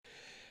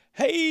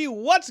Hey,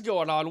 what's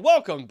going on?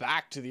 Welcome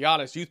back to the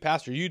Honest Youth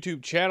Pastor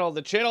YouTube channel,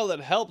 the channel that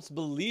helps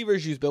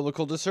believers use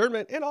biblical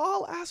discernment in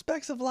all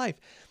aspects of life.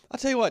 I'll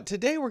tell you what,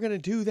 today we're going to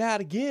do that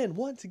again,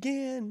 once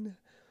again,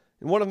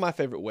 in one of my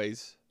favorite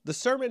ways, the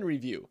sermon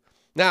review.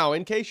 Now,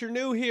 in case you're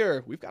new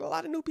here, we've got a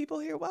lot of new people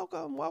here.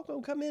 Welcome,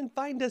 come in,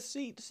 find a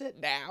seat,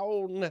 sit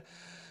down,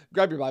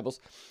 grab your Bibles.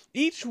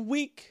 Each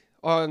week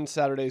on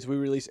Saturdays, we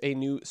release a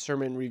new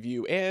sermon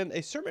review, and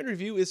a sermon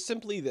review is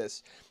simply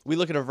this. We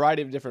look at a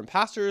variety of different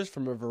pastors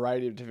from a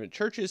variety of different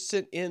churches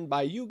sent in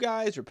by you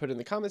guys or put in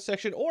the comment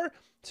section or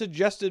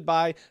suggested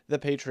by the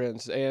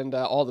patrons, and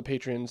all the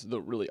patrons,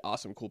 the really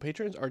awesome, cool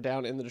patrons, are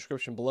down in the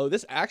description below.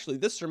 This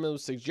sermon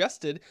was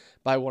suggested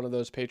by one of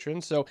those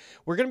patrons, so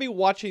we're going to be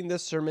watching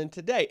this sermon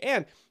today,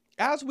 and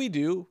as we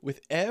do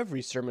with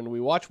every sermon we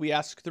watch, we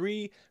ask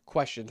three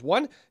questions.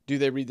 1, do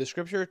they read the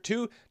scripture?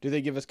 2, do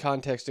they give us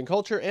context and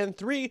culture? And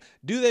 3,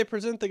 do they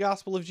present the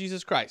gospel of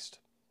Jesus Christ?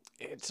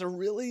 It's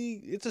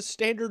a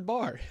standard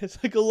bar. It's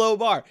like a low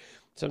bar.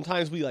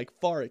 Sometimes we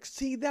far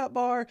exceed that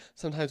bar.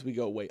 Sometimes we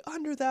go way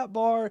under that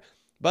bar.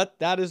 But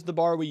that is the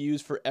bar we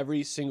use for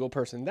every single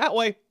person. That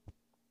way,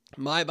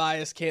 my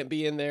bias can't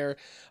be in there.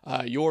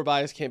 Your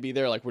bias can't be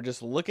there. We're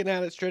just looking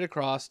at it straight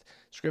across.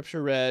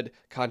 Scripture read,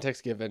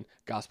 context given,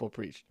 gospel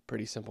preached.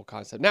 Pretty simple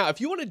concept. Now,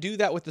 if you want to do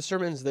that with the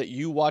sermons that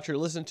you watch or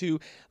listen to,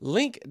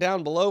 link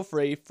down below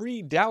for a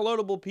free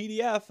downloadable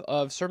PDF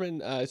of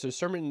sermon. It's a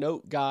sermon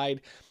note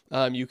guide.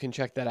 You can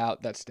check that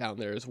out. That's down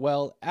there as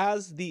well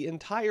as the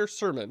entire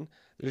sermon.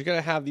 There's going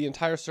to have the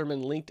entire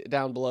sermon linked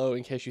down below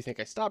in case you think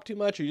I stopped too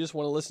much or you just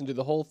want to listen to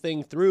the whole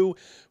thing through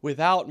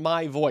without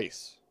my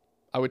voice.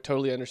 I would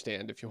totally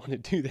understand if you want to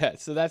do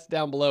that. So that's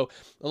down below,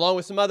 along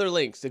with some other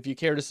links. If you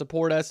care to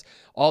support us,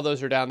 all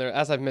those are down there.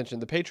 As I've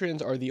mentioned, the patrons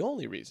are the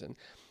only reason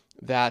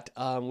that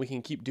we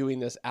can keep doing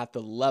this at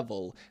the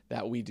level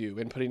that we do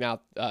and putting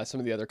out some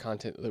of the other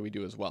content that we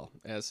do as well,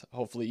 as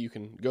hopefully you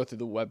can go through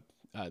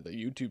the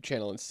YouTube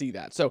channel and see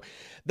that. So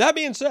that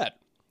being said,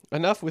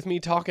 enough with me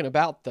talking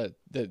about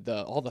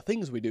all the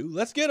things we do.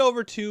 Let's get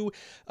over to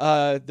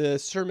the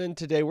sermon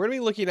today. We're going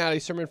to be looking at a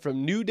sermon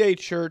from New Day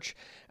Church,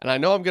 and I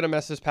know I'm going to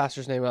mess this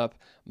pastor's name up.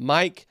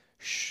 Mike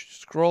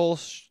Sorcinelli.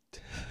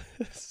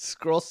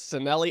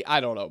 I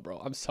don't know, bro.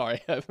 I'm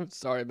sorry. I'm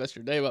sorry I messed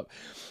your name up.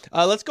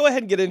 Let's go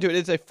ahead and get into it.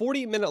 It's a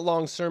 40-minute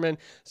long sermon,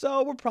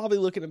 so we're probably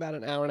looking about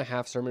an hour and a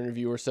half sermon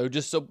review or so.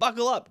 Just so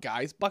buckle up,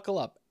 guys. Buckle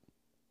up.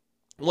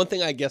 One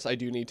thing I guess I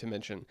do need to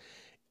mention,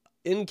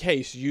 in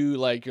case you're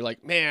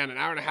like, man, an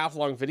hour and a half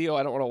long video,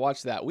 I don't want to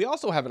watch that. We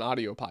also have an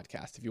audio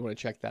podcast if you want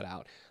to check that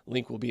out.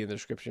 Link will be in the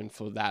description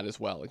for that as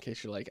well, in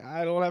case you're like,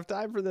 I don't have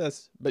time for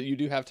this, but you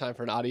do have time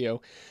for an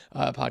audio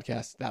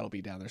podcast. That'll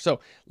be down there.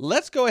 So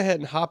let's go ahead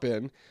and hop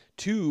in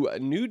to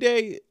New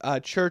Day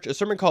Church, a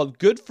sermon called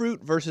Good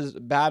Fruit versus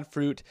Bad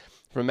Fruit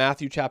from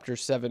Matthew chapter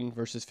 7,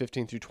 verses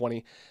 15 through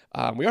 20.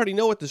 We already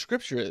know what the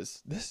scripture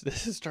is.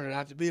 This is turning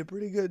out to be a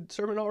pretty good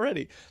sermon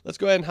already. Let's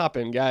go ahead and hop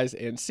in, guys,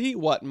 and see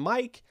what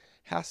Mike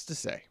has to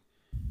say.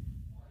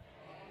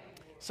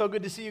 So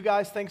good to see you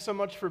guys. Thanks so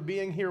much for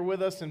being here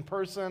with us in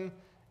person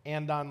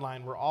and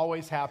online. We're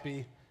always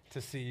happy to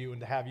see you and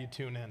to have you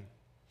tune in.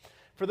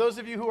 For those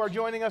of you who are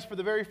joining us for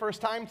the very first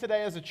time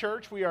today as a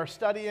church, we are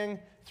studying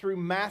through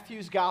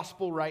Matthew's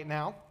gospel right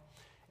now.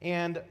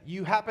 And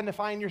you happen to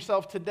find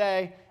yourself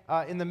today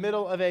in the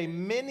middle of a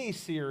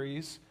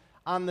mini-series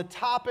on the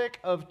topic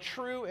of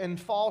true and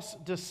false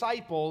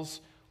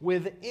disciples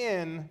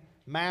within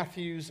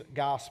Matthew's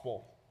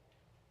gospel.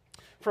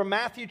 From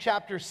Matthew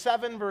chapter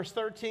 7, verse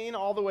 13,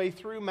 all the way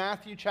through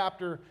Matthew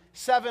chapter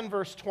 7,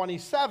 verse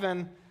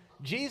 27,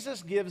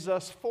 Jesus gives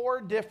us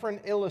 4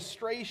 different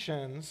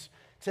illustrations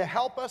to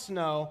help us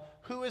know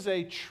who is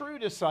a true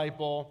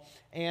disciple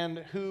and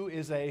who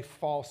is a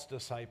false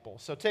disciple.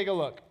 So take a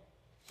look.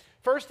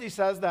 First, he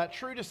says that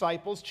true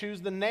disciples choose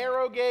the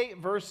narrow gate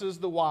versus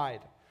the wide.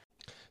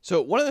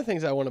 So one of the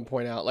things I want to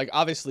point out,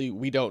 obviously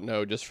we don't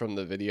know just from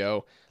the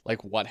video,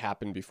 what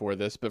happened before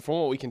this, but from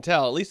what we can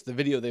tell, at least the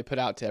video they put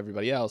out to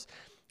everybody else,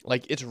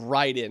 it's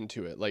right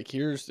into it.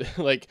 Here's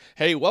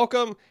hey,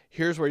 welcome.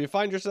 Here's where you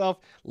find yourself.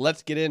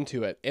 Let's get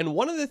into it. And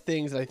one of the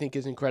things that I think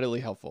is incredibly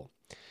helpful,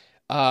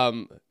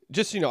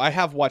 just so you know, I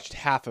have watched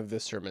half of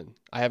this sermon.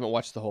 I haven't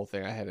watched the whole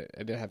thing. I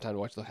didn't have time to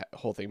watch the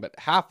whole thing, but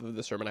half of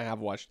the sermon I have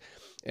watched.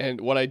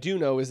 And what I do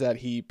know is that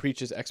he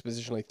preaches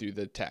expositionally through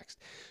the text.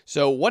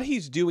 So what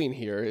he's doing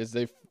here is,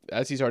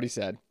 as he's already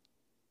said,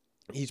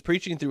 he's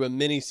preaching through a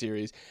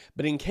mini-series.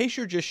 But in case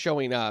you're just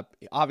showing up,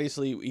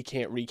 obviously we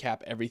can't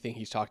recap everything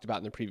he's talked about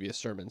in the previous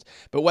sermons.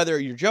 But whether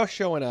you're just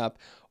showing up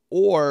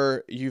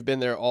or you've been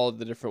there all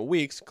the different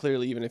weeks,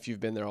 clearly even if you've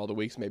been there all the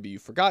weeks, maybe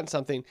you've forgotten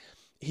something,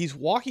 he's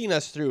walking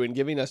us through and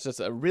giving us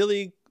just a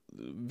really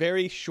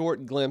very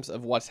short glimpse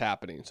of what's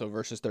happening. So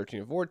verses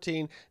 13 and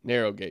 14,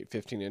 narrow gate,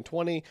 15 and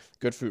 20,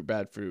 good fruit,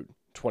 bad fruit,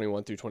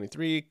 21 through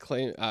 23,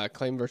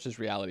 claim versus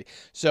reality.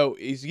 So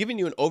he's giving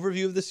you an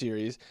overview of the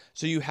series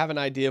so you have an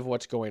idea of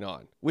what's going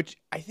on, which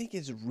I think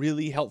is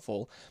really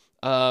helpful.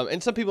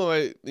 And some people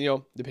might,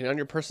 depending on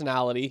your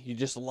personality, you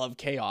just love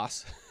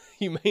chaos.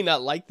 You may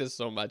not like this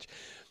so much.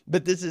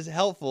 But this is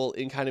helpful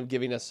in kind of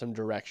giving us some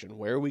direction.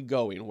 Where are we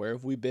going? Where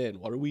have we been?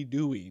 What are we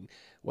doing?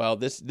 Well,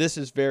 this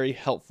is very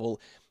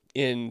helpful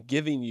in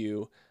giving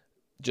you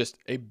just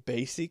a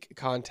basic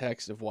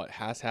context of what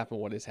has happened,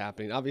 what is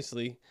happening.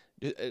 Obviously,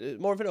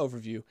 more of an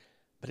overview,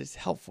 but it's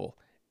helpful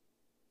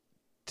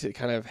to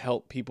kind of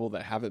help people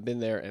that haven't been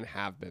there and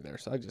have been there.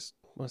 So I just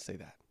want to say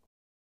that.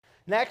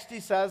 Next, he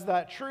says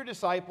that true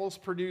disciples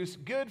produce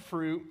good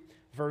fruit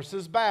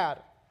versus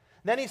bad.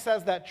 Then he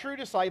says that true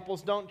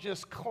disciples don't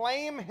just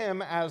claim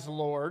him as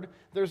Lord,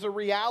 there's a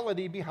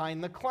reality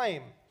behind the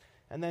claim.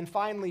 And then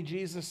finally,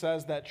 Jesus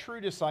says that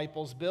true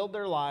disciples build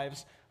their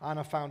lives on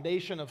a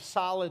foundation of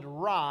solid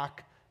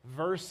rock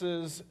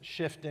versus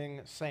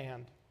shifting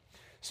sand.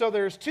 So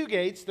there's two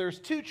gates, there's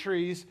two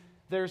trees,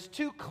 there's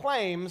two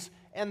claims,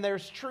 and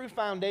there's true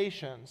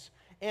foundations.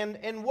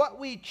 And what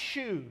we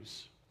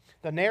choose,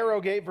 the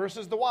narrow gate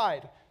versus the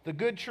wide, the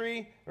good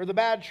tree or the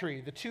bad tree,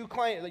 the two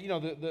claim,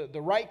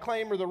 the right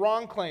claim or the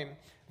wrong claim,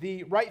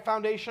 the right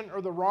foundation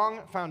or the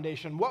wrong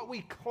foundation. What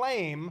we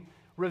claim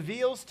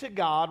reveals to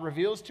God,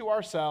 reveals to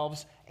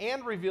ourselves,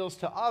 and reveals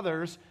to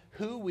others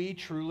who we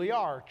truly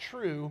are,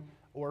 true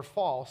or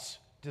false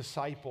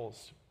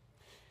disciples.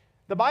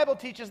 The Bible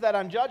teaches that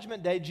on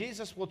Judgment Day,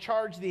 Jesus will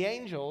charge the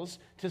angels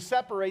to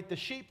separate the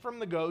sheep from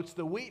the goats,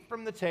 the wheat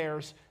from the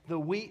tares, the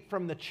wheat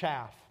from the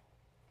chaff.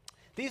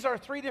 These are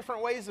three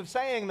different ways of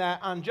saying that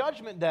on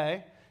Judgment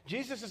Day,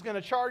 Jesus is going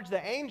to charge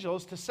the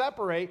angels to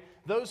separate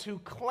those who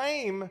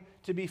claim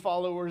to be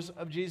followers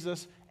of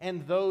Jesus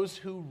and those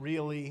who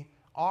really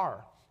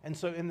are. And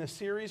so in this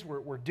series,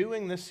 we're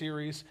doing this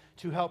series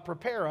to help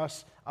prepare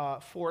us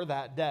for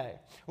that day.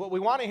 What we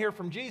want to hear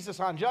from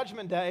Jesus on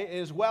Judgment Day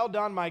is, "Well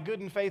done, my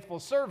good and faithful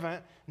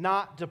servant,"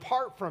 not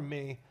 "Depart from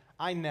me,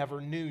 I never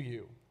knew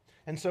you."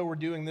 And so we're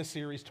doing this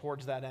series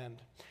towards that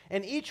end.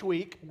 And each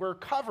week, we're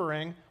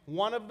covering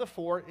one of the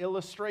four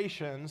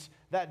illustrations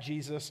that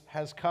Jesus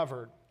has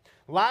covered.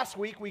 Last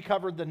week, we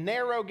covered the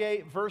narrow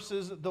gate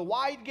versus the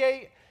wide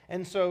gate.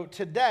 And so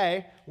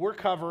today, we're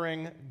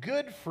covering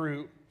good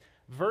fruit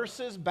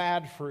versus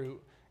bad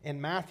fruit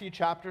in Matthew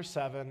chapter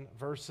 7,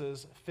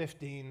 verses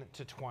 15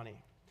 to 20.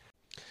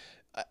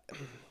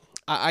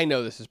 I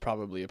know this is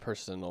probably a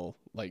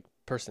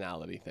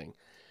personality thing.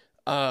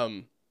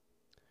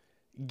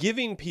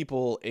 Giving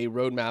people a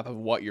roadmap of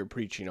what you're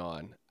preaching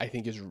on, I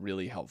think, is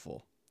really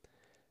helpful.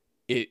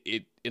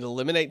 It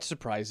eliminates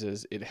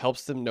surprises. It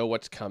helps them know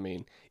what's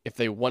coming. If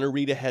they want to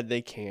read ahead,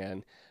 they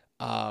can.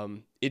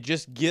 It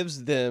just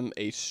gives them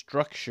a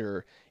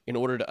structure in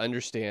order to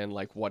understand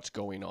what's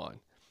going on.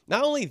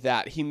 Not only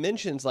that, he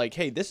mentions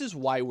hey, this is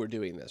why we're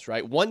doing this,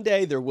 right? One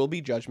day there will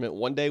be judgment.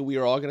 One day we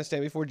are all going to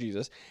stand before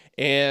Jesus.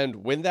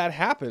 And when that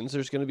happens,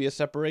 there's going to be a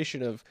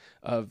separation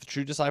of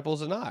true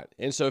disciples and not.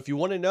 And so if you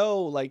want to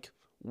know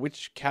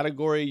which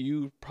category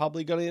you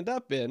probably going to end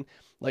up in,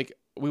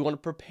 we want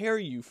to prepare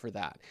you for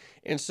that.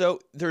 And so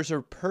there's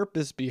a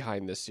purpose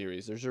behind this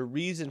series. There's a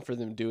reason for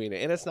them doing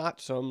it. And it's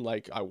not some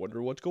I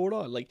wonder what's going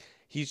on.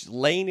 He's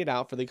laying it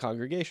out for the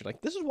congregation.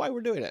 This is why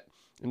we're doing it.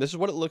 And this is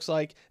what it looks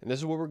like. And this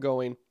is where we're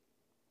going.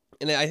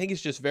 And I think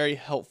it's just very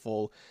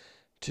helpful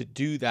to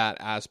do that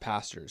as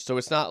pastors. So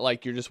it's not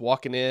like you're just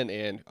walking in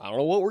and I don't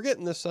know what we're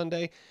getting this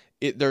Sunday.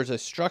 There's a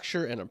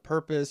structure and a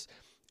purpose.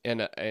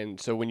 And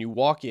so when you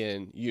walk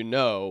in,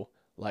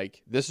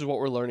 this is what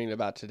we're learning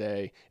about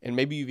today. And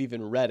maybe you've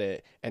even read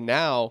it. And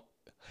now,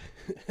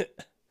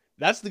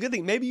 that's the good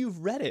thing. Maybe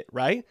you've read it,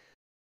 right?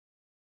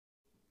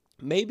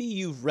 Maybe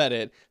you've read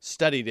it,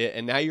 studied it,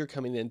 and now you're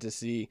coming in to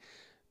see,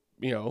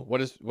 what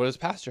does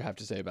Pastor have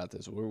to say about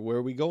this? Where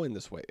are we going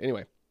this way?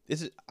 Anyway,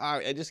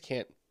 I just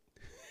can't.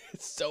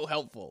 It's so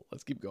helpful.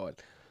 Let's keep going.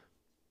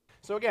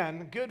 So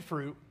again, good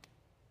fruit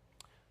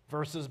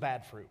versus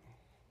bad fruit.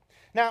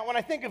 Now, when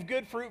I think of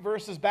good fruit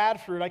versus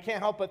bad fruit, I can't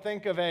help but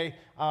think of a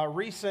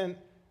recent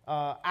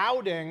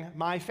outing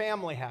my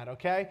family had,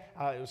 okay?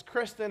 It was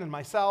Kristen and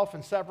myself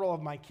and several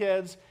of my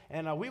kids,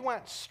 and we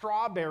went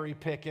strawberry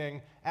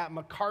picking at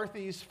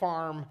McCarthy's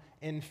farm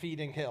in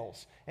Feeding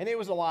Hills. And it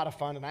was a lot of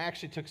fun, and I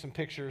actually took some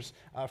pictures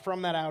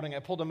from that outing. I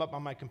pulled them up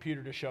on my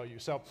computer to show you.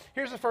 So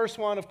here's the first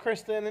one of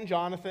Kristen and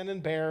Jonathan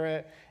and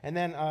Barrett, and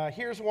then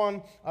here's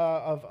one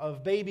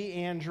of baby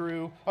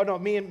Andrew. Oh no,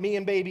 me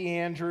and baby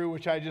Andrew,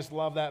 which I just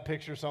love that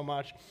picture so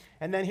much.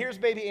 And then here's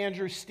baby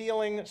Andrew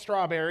stealing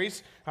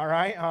strawberries, all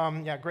right?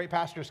 Great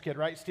pastor's kid,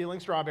 right? Stealing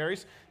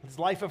strawberries. His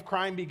life of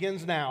crime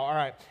begins now, all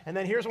right. And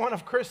then here's one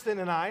of Kristen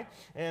and I,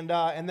 and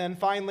then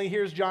finally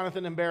here's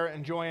Jonathan and Barrett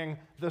enjoying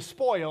the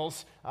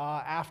spoils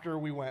after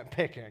we went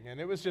picking.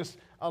 And it was just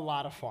a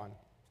lot of fun.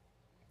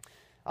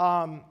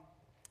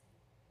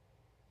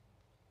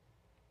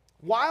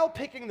 While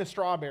picking the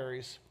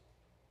strawberries,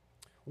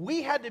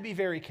 we had to be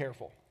very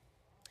careful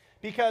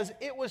because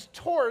it was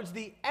towards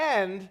the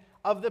end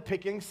of the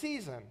picking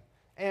season.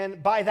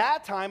 And by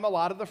that time, a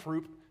lot of the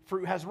fruit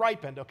has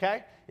ripened,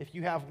 okay? If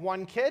you have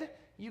one kid,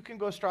 you can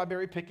go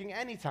strawberry picking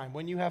anytime.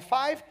 When you have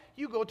 5,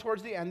 you go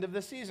towards the end of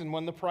the season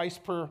when the price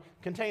per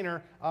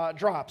container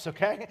drops,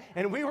 okay?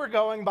 And we were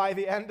going at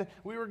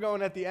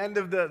the end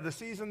of the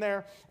season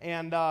there,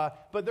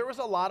 but there was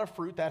a lot of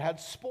fruit that had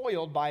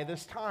spoiled by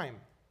this time.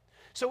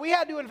 So we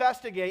had to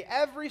investigate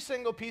every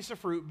single piece of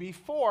fruit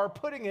before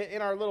putting it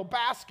in our little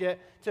basket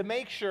to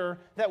make sure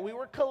that we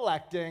were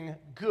collecting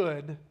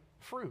good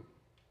fruit.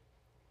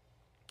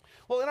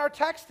 Well, in our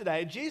text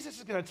today, Jesus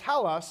is going to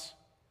tell us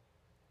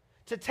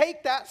to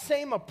take that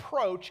same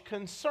approach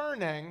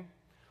concerning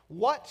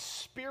what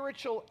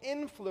spiritual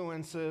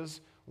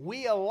influences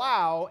we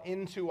allow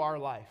into our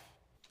life.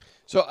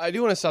 So I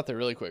do want to stop there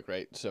really quick,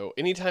 right? So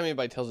anytime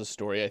anybody tells a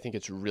story, I think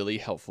it's really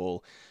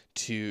helpful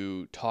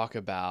to talk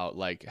about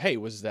like, hey,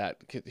 was that,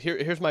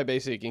 here's my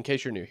basic, in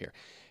case you're new here,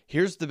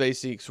 here's the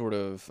basic sort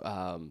of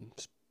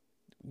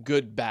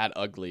good, bad,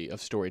 ugly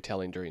of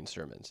storytelling during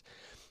sermons.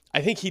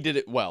 I think he did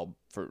it well,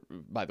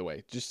 by the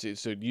way,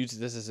 so use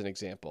this as an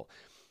example.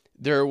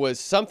 There was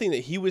something that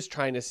he was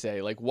trying to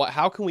say, like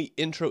how can we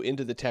intro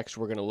into the text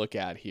we're going to look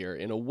at here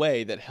in a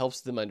way that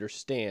helps them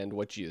understand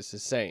what Jesus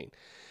is saying.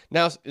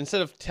 Now,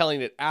 instead of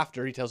telling it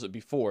after, he tells it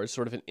before. It's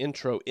sort of an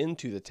intro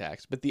into the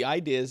text. But the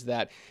idea is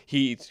that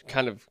he's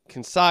kind of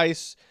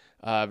concise,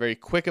 very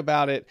quick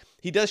about it.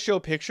 He does show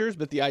pictures,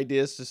 but the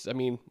idea is just,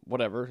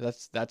 whatever.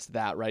 That's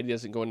that, right? He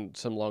doesn't go into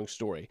some long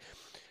story.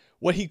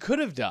 What he could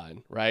have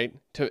done, right,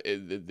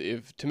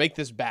 to make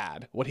this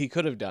bad, what he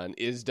could have done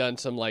is done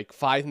some like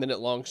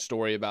 5-minute long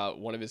story about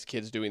one of his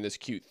kids doing this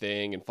cute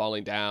thing and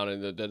falling down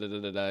and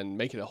and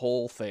make it a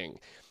whole thing.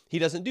 He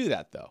doesn't do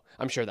that, though.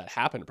 I'm sure that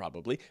happened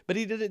probably, but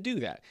he didn't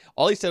do that.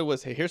 All he said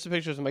was, hey, here's some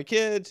pictures of my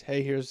kids.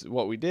 Hey, here's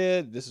what we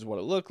did. This is what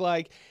it looked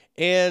like.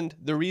 And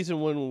the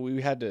reason when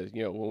we had to,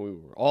 when we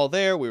were all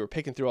there, we were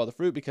picking through all the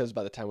fruit because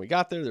by the time we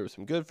got there was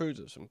some good fruit,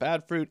 there was some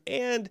bad fruit.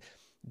 And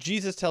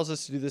Jesus tells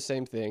us to do the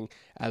same thing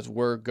as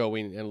we're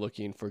going and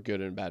looking for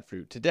good and bad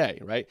fruit today,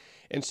 right?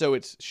 And so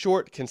it's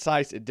short,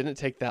 concise. It didn't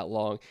take that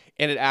long.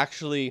 And it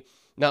actually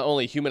not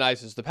only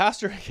humanizes the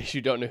pastor, in case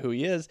you don't know who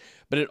he is,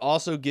 but it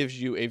also gives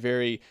you a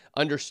very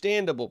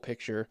understandable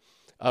picture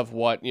of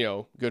what,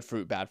 good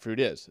fruit, bad fruit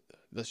is.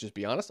 Let's just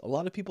be honest. A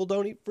lot of people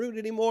don't eat fruit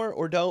anymore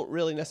or don't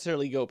really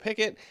necessarily go pick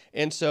it.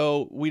 And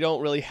so we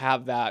don't really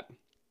have that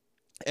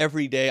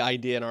everyday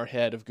idea in our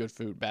head of good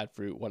fruit, bad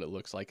fruit, what it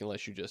looks like,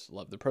 unless you just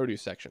love the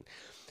produce section.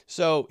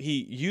 So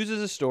he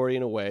uses a story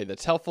in a way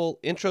that's helpful,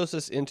 intros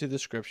us into the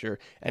scripture,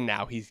 and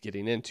now he's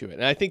getting into it.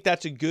 And I think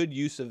that's a good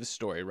use of the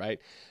story, right?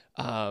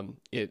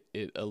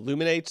 It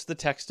illuminates the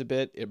text a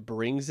bit. It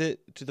brings it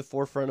to the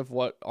forefront of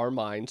what our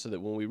mind, so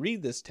that when we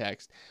read this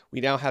text,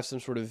 we now have some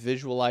sort of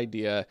visual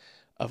idea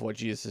of what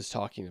Jesus is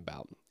talking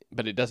about,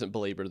 but it doesn't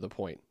belabor the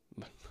point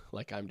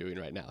like I'm doing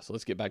right now. So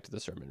let's get back to the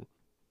sermon.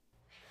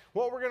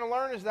 What we're going to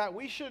learn is that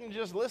we shouldn't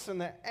just listen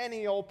to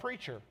any old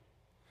preacher.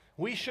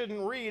 We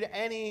shouldn't read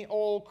any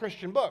old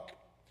Christian book.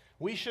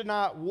 We should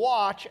not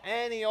watch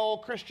any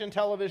old Christian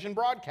television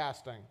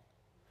broadcasting.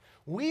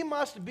 We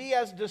must be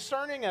as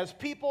discerning as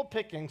people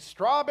picking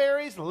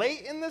strawberries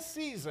late in the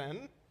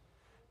season,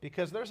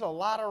 because there's a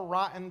lot of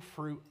rotten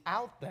fruit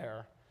out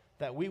there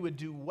that we would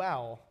do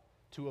well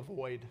to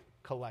avoid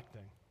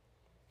collecting.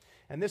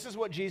 And this is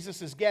what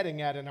Jesus is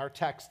getting at in our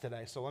text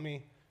today. So let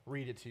me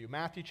read it to you.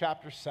 Matthew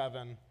chapter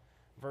 7,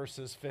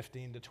 verses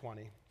 15 to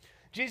 20.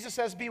 Jesus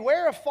says,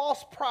 "Beware of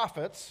false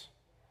prophets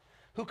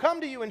who come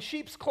to you in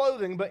sheep's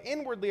clothing, but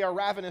inwardly are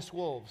ravenous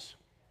wolves.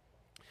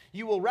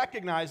 You will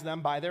recognize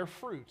them by their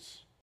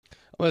fruits."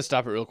 I'm going to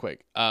stop it real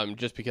quick,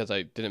 just because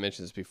I didn't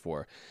mention this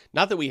before.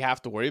 Not that we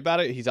have to worry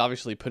about it. He's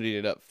obviously putting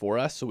it up for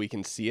us so we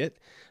can see it.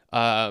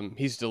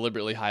 He's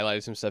deliberately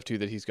highlighted some stuff, too,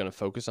 that he's going to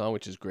focus on,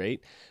 which is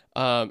great.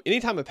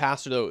 Anytime a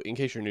pastor, though, in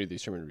case you're new to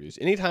these sermon reviews,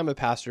 anytime a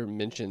pastor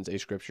mentions a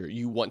scripture,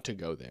 you want to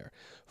go there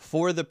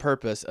for the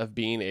purpose of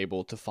being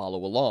able to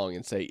follow along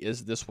and say,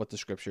 is this what the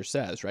scripture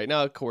says? Right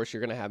now, of course,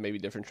 you're going to have maybe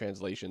different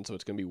translations, so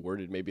it's going to be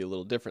worded maybe a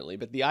little differently.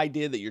 But the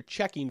idea that you're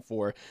checking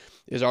for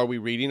is, are we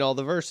reading all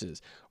the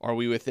verses? Are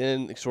we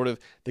within sort of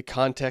the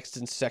context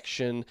and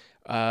section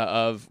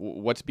of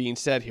what's being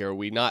said here?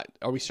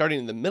 Are we starting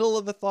in the middle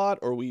of the thought,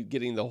 or are we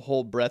getting the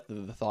whole breadth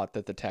of the thought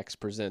that the text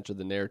presents or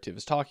the narrative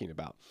is talking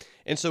about?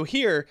 And so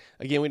here,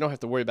 again, we don't have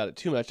to worry about it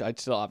too much. I'd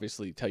still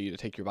obviously tell you to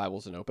take your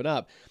Bibles and open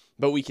up,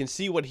 but we can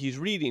see what he's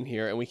reading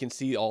here, and we can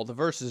see all the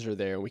verses are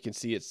there, and we can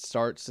see it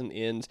starts and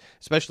ends.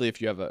 Especially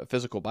if you have a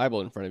physical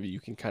Bible in front of you, you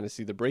can kind of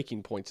see the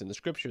breaking points in the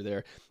scripture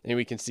there, and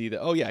we can see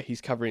that, oh yeah,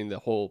 he's covering the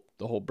whole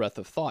breadth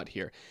of thought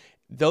here.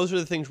 Those are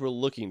the things we're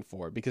looking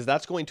for, because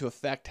that's going to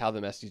affect how the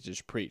message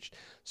is preached.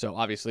 So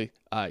obviously,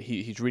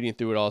 he's reading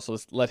through it all, so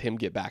let's let him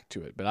get back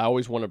to it. But I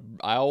always want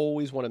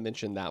to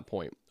mention that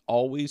point.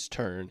 Always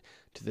turn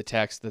to the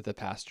text that the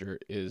pastor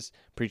is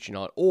preaching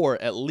on,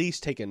 or at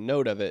least take a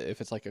note of it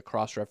if it's like a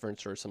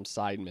cross-reference or some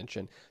side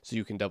mention, so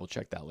you can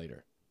double-check that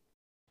later.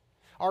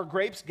 Are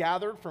grapes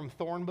gathered from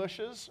thorn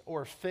bushes,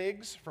 or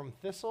figs from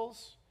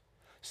thistles?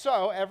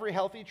 So every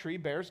healthy tree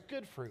bears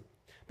good fruit,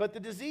 but the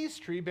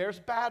diseased tree bears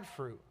bad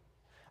fruit.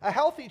 A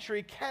healthy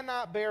tree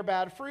cannot bear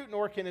bad fruit,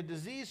 nor can a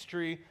diseased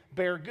tree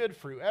bear good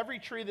fruit. Every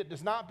tree that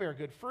does not bear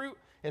good fruit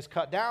is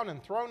cut down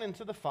and thrown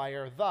into the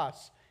fire.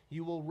 Thus,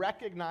 you will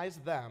recognize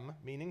them,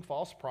 meaning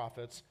false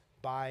prophets,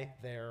 by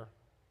their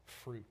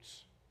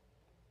fruits.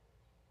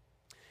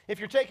 If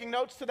you're taking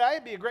notes today,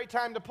 it'd be a great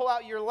time to pull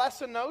out your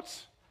lesson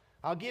notes.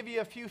 I'll give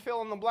you a few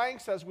fill in the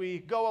blanks as we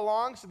go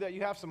along so that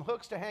you have some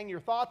hooks to hang your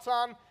thoughts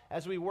on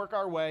as we work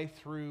our way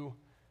through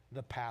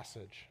the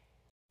passage.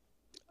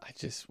 I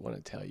just want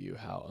to tell you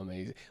how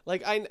amazing.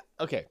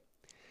 Okay.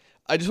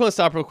 I just want to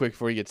stop real quick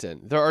before he gets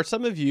in. There are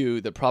some of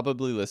you that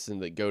probably listen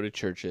that go to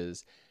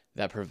churches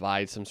that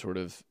provide some sort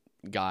of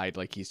guide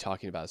like he's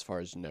talking about as far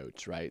as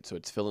notes, right? So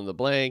it's fill in the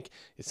blank,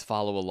 it's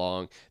follow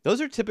along.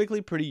 Those are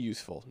typically pretty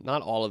useful.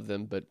 Not all of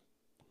them, but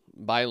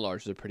by and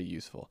large, they're pretty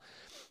useful.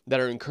 That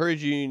are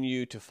encouraging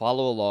you to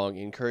follow along,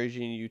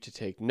 encouraging you to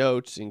take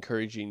notes,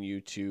 encouraging you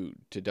to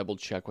double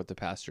check what the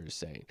pastor is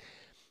saying.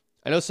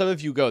 I know some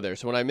of you go there.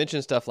 So when I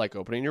mention stuff like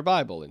opening your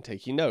Bible and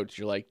taking notes,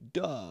 you're like,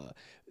 duh.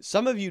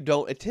 Some of you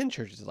don't attend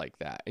churches like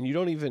that. And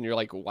you're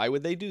like, why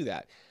would they do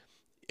that?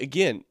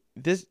 Again,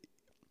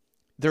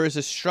 there is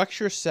a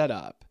structure set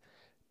up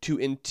to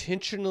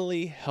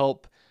intentionally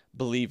help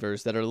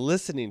believers that are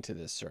listening to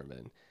this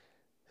sermon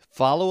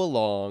follow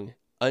along,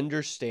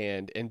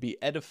 understand, and be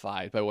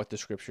edified by what the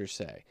scriptures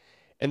say.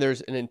 And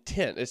there's an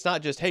intent. It's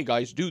not just, hey,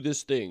 guys, do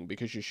this thing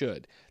because you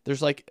should.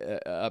 There's like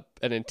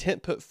an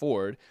intent put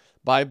forward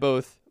by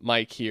both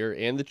Mike here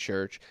and the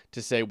church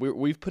to say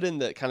we've put in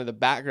the kind of the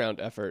background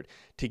effort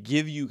to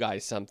give you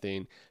guys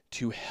something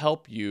to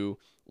help you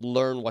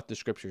learn what the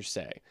scriptures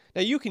say.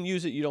 Now, you can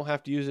use it. You don't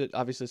have to use it.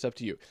 Obviously, it's up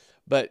to you.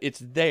 But it's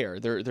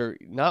there. They're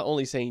not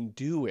only saying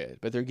do it,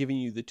 but they're giving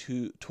you the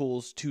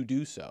tools to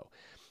do so.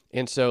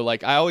 And so,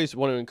 like, I always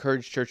want to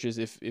encourage churches,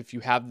 if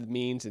you have the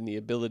means and the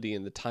ability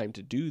and the time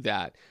to do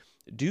that.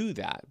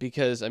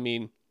 Because,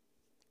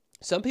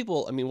 some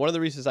people, one of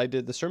the reasons I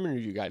did the sermon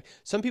review guide,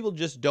 some people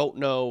just don't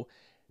know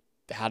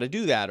how to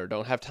do that or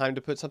don't have time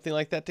to put something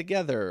like that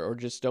together or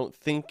just don't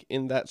think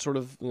in that sort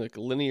of like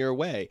linear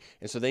way.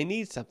 And so they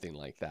need something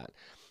like that.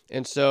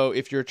 And so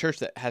if you're a church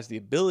that has the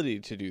ability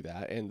to do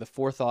that and the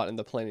forethought and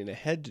the planning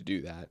ahead to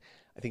do that,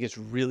 I think it's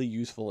really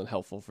useful and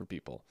helpful for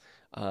people.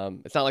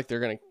 It's not like they're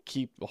going to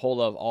keep a hold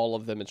of all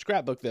of them and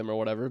scrapbook them or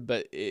whatever,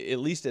 but at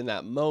least in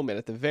that moment,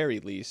 at the very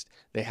least,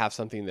 they have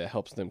something that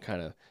helps them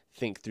kind of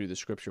think through the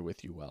scripture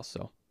with you well.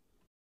 So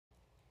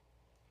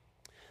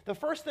the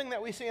first thing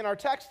that we see in our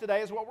text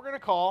today is what we're going to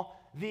call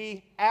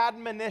the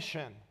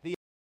admonition.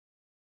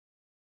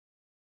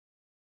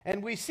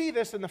 And we see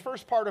this in the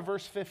first part of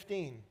verse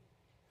 15,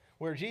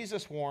 where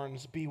Jesus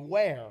warns,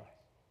 beware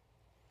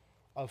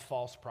of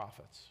false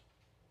prophets.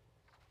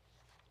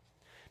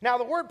 Now,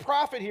 the word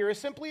prophet here is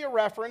simply a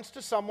reference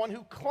to someone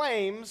who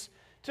claims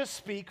to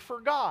speak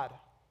for God.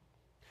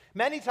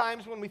 Many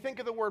times when we think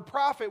of the word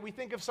prophet, we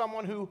think of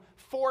someone who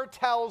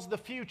foretells the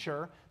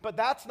future, but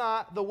that's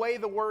not the way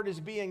the word is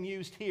being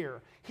used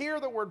here. Here,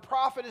 the word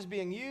prophet is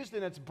being used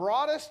in its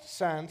broadest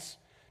sense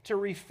to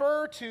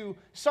refer to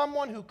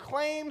someone who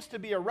claims to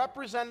be a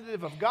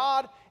representative of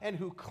God and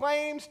who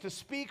claims to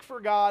speak for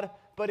God,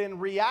 but in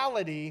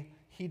reality,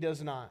 he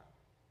does not.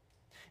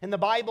 In the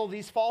Bible,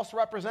 these false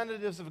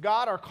representatives of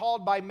God are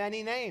called by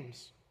many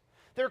names.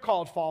 They're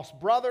called false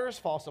brothers,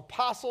 false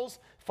apostles,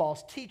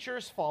 false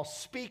teachers, false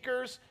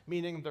speakers,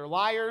 meaning they're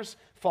liars,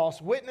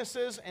 false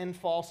witnesses, and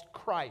false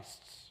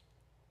Christs.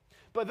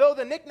 But though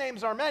the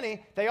nicknames are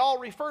many, they all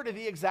refer to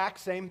the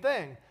exact same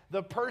thing: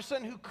 the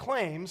person who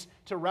claims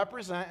to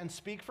represent and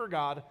speak for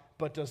God,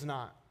 but does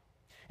not.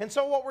 And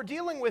so what we're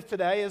dealing with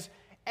today is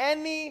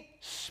any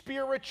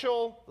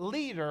spiritual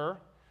leader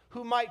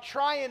who might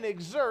try and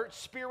exert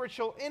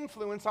spiritual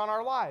influence on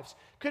our lives.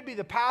 Could be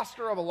the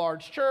pastor of a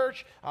large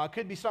church,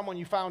 could be someone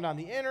you found on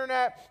the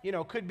internet,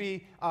 could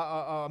be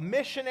a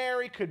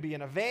missionary, could be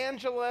an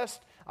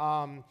evangelist,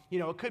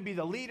 it could be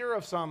the leader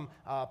of some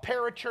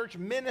parachurch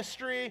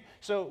ministry.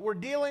 So we're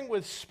dealing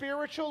with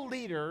spiritual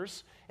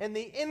leaders and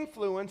the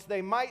influence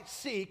they might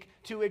seek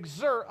to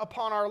exert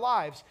upon our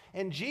lives.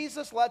 And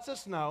Jesus lets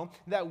us know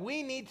that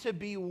we need to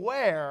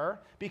beware,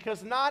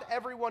 because not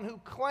everyone who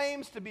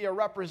claims to be a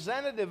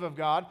representative of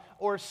God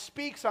or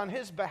speaks on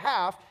his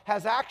behalf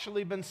has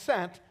actually been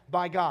sent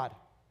by God.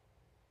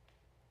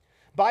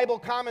 Bible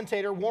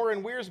commentator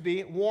Warren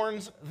Wiersbe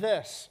warns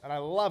this, and I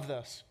love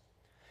this.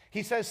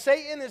 He says,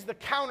 Satan is the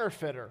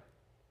counterfeiter.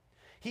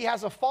 He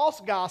has a false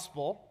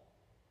gospel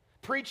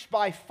preached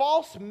by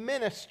false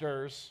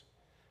ministers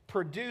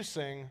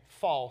producing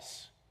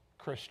false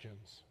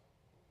Christians.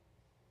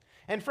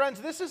 And friends,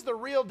 this is the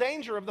real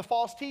danger of the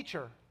false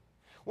teacher.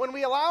 When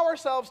we allow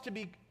ourselves to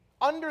be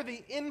under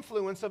the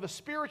influence of a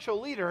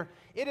spiritual leader,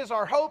 it is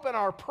our hope and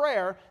our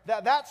prayer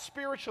that that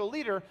spiritual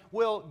leader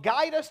will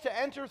guide us to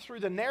enter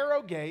through the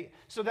narrow gate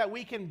so that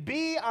we can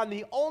be on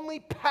the only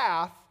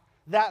path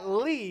that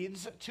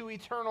leads to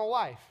eternal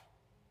life.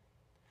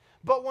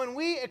 But when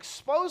we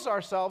expose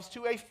ourselves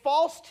to a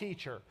false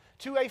teacher,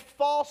 to a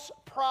false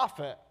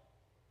prophet,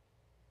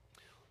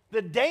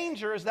 The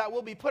danger is that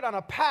we'll be put on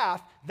a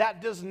path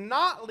that does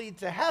not lead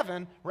to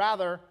heaven,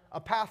 rather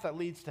a path that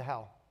leads to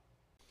hell.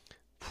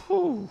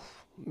 Whew,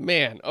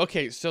 man.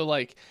 Okay, so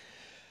like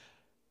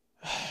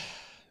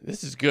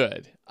this is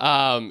good.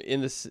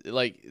 In this,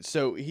 like,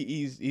 so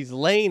he's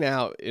laying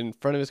out in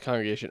front of his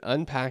congregation,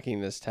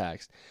 unpacking this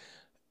text,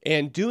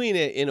 and doing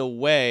it in a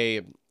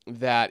way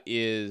that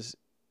is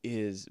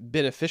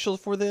beneficial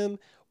for them,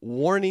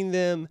 warning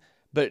them,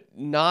 but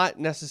not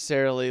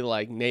necessarily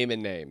like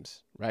naming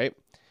names, right?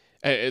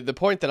 The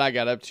point that I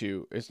got up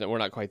to is that we're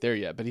not quite there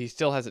yet, but he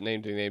still hasn't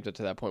named any names up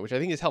to that point, which I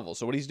think is helpful.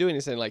 So what he's doing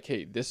is saying like,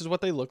 hey, this is what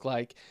they look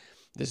like.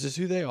 This is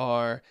who they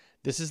are.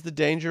 This is the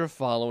danger of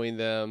following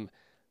them.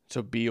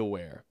 So be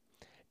aware.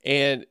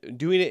 And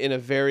doing it in a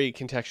very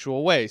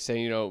contextual way,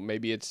 saying, you know,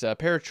 maybe it's a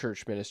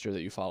parachurch minister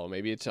that you follow.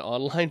 Maybe it's an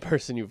online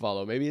person you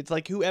follow. Maybe it's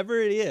like whoever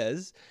it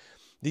is,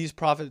 these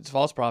prophets,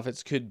 false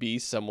prophets could be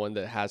someone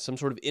that has some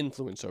sort of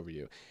influence over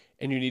you.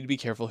 And you need to be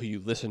careful who you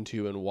listen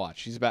to and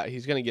watch. He's going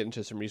to get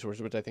into some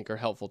resources, which I think are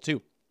helpful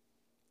too.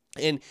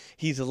 And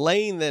he's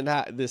laying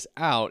this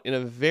out in a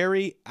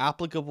very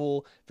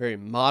applicable, very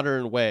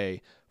modern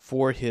way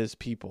for his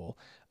people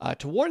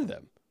to warn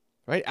them,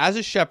 right? As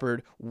a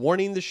shepherd,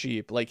 warning the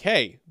sheep, like,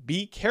 hey,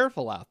 be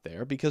careful out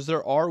there because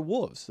there are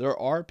wolves. There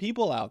are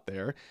people out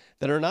there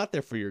that are not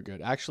there for your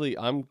good. Actually,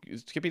 I'm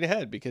skipping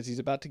ahead because he's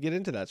about to get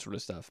into that sort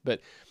of stuff.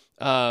 But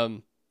yeah,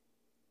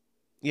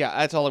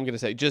 that's all I'm going to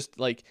say. Just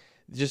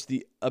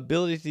the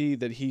ability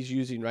that he's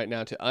using right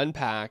now to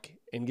unpack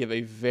and give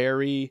a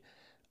very,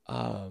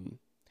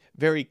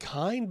 very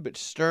kind but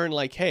stern,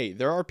 like, hey,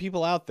 there are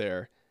people out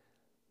there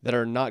that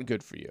are not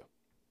good for you.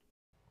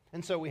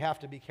 And so we have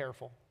to be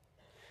careful.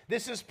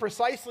 This is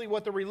precisely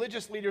what the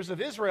religious leaders of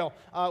Israel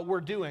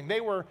were doing.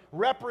 They were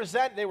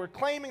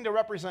claiming to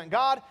represent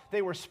God.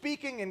 They were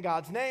speaking in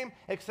God's name,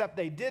 except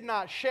they did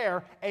not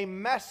share a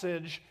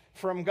message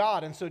from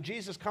God. And so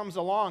Jesus comes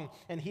along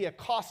and he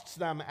accosts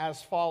them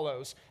as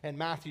follows in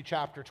Matthew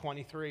chapter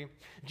 23.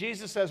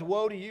 Jesus says,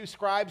 "Woe to you,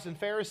 scribes and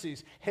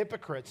Pharisees,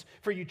 hypocrites,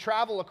 for you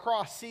travel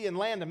across sea and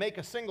land to make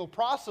a single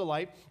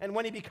proselyte, and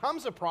when he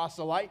becomes a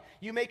proselyte,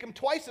 you make him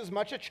twice as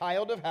much a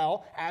child of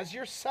hell as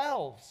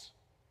yourselves."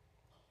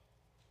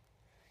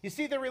 You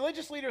see, the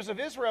religious leaders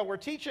of Israel were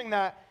teaching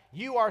that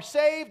you are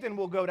saved and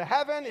will go to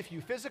heaven if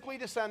you physically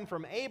descend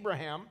from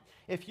Abraham,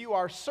 if you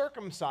are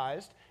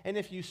circumcised, and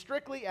if you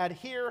strictly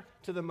adhere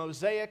to the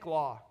Mosaic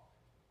law.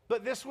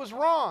 But this was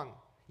wrong.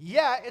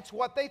 Yet it's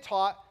what they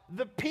taught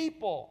the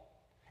people.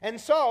 And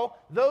so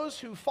those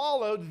who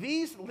followed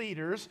these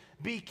leaders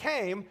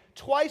became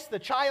twice the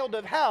child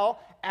of hell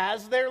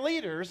as their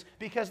leaders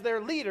because their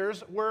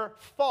leaders were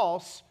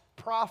false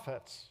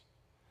prophets.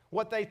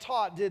 What they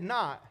taught did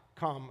not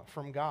come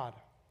from God.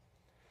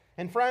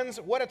 And friends,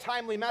 what a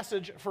timely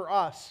message for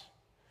us.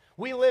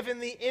 We live in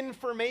the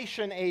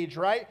information age,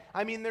 right?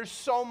 I mean, there's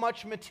so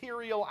much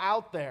material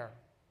out there.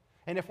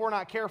 And if we're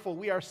not careful,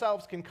 we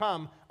ourselves can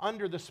come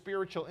under the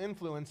spiritual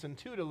influence and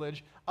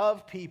tutelage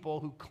of people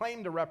who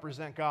claim to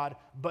represent God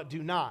but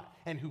do not,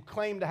 and who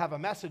claim to have a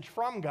message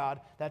from God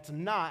that's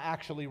not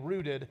actually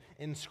rooted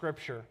in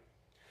Scripture.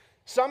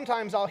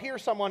 Sometimes I'll hear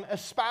someone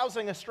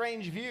espousing a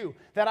strange view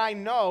that I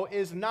know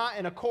is not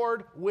in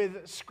accord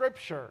with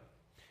Scripture.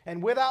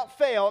 And without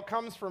fail, it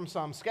comes from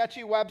some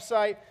sketchy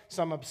website,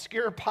 some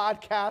obscure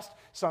podcast,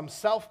 some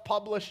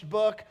self-published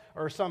book,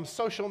 or some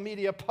social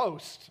media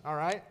post, all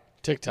right?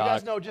 TikTok. You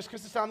guys know just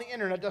because it's on the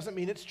internet doesn't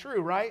mean it's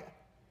true, right?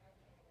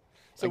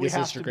 So we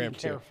have to be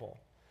careful.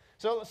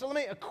 So let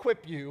me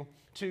equip you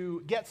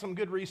to get some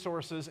good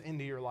resources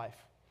into your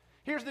life.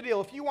 Here's the deal.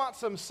 If you want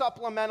some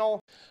supplemental...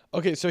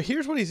 Okay, so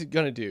here's what he's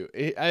going to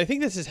do. I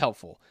think this is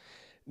helpful.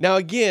 Now,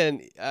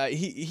 again,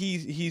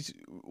 he's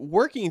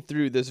working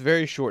through this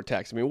very short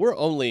text. I mean, we're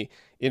only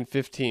in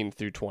 15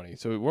 through 20,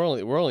 so we're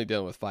only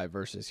dealing with 5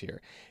 verses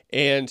here.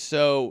 And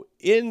so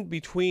in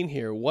between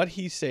here, what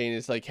he's saying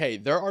is like, hey,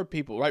 there are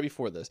people right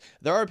before this.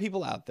 There are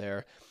people out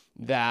there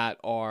that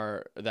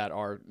are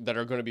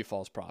going to be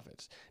false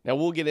prophets. Now,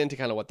 we'll get into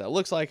kind of what that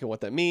looks like and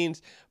what that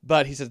means,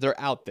 but he says they're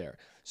out there.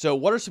 So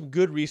what are some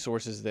good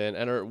resources then,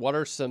 and what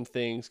are some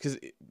things, because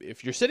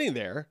if you're sitting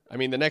there, I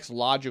mean, the next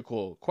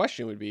logical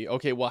question would be,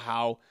 okay, well,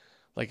 how,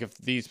 like, if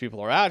these people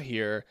are out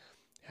here,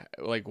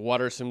 like,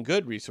 what are some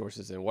good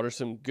resources and what are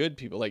some good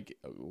people? Like,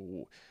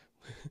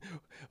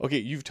 okay,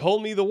 you've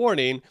told me the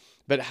warning,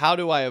 but how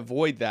do I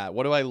avoid that?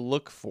 What do I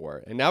look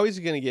for? And now he's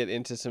going to get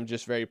into some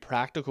just very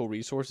practical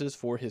resources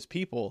for his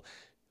people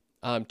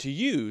to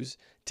use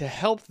to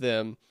help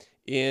them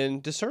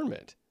in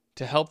discernment,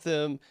 to help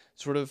them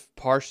sort of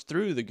parse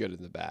through the good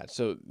and the bad.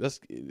 So let's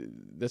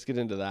get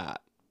into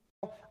that.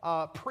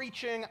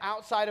 Preaching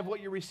outside of what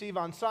you receive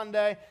on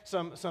Sunday,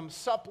 some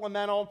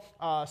supplemental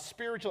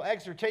spiritual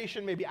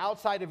exhortation, maybe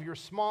outside of your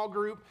small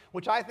group,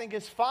 which I think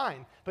is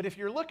fine. But if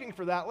you're looking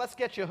for that, let's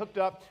get you hooked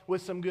up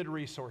with some good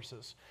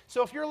resources.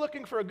 So if you're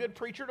looking for a good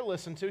preacher to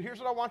listen to, here's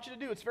what I want you to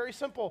do. It's very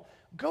simple.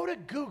 Go to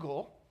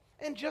Google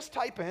and just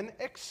type in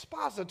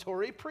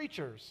expository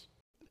preachers.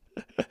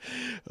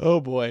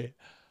 Oh boy.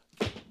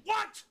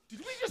 What? Did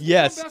we just become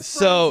Yes. best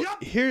So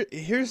friends? Yep.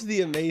 here's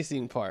the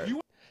amazing part.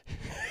 You-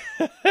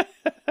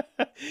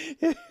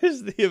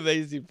 Here's the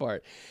amazing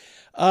part.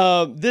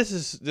 This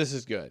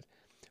is good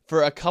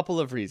for a couple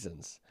of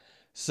reasons.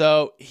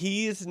 So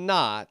he's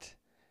not,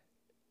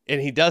 and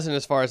he doesn't,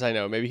 as far as I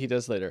know. Maybe he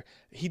does later.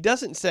 He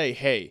doesn't say,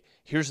 "Hey,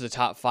 here's the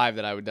top 5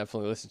 that I would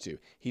definitely listen to."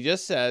 He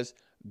just says,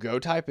 "Go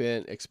type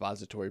in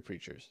expository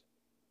preachers."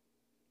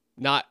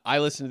 Not, "I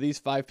listen to these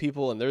 5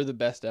 people and they're the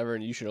best ever,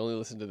 and you should only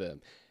listen to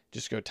them."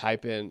 Just go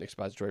type in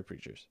expository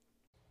preachers.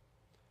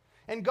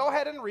 And go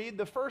ahead and read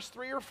the first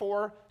 3 or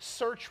 4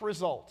 search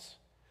results.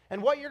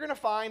 And what you're going to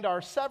find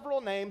are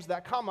several names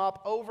that come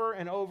up over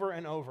and over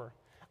and over.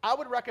 I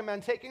would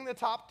recommend taking the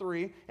top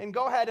 3 and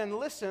go ahead and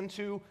listen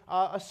to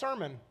a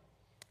sermon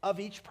of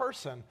each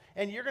person.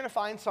 And you're going to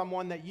find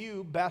someone that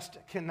you best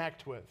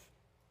connect with.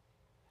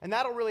 And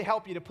that'll really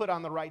help you to put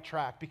on the right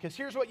track, because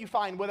here's what you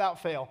find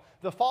without fail.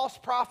 The false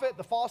prophet,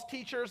 the false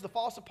teachers, the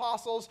false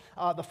apostles,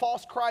 the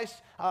false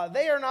Christ,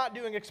 they are not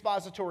doing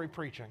expository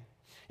preaching.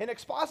 In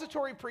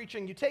expository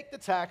preaching, you take the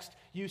text,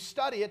 you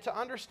study it to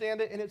understand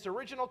it in its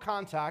original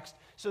context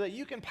so that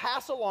you can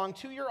pass along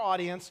to your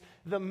audience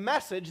the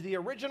message the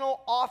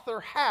original author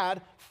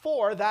had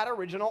for that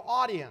original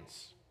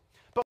audience.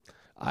 But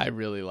I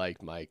really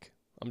like Mike.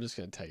 I'm just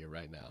going to tell you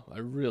right now. I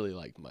really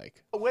like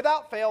Mike.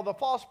 without fail, the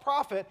false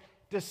prophet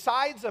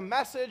decides a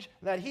message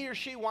that he or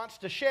she wants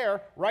to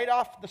share right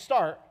off the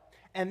start,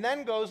 and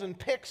then goes and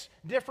picks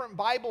different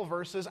Bible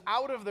verses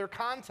out of their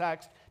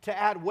context to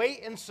add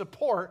weight and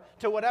support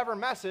to whatever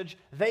message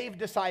they've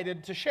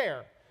decided to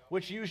share,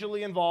 which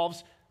usually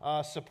involves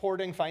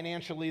supporting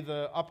financially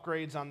the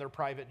upgrades on their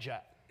private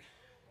jet.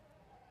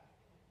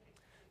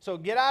 So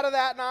get out of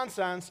that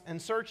nonsense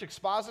and search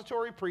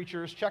expository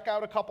preachers. Check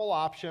out a couple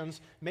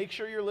options. Make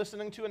sure you're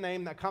listening to a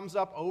name that comes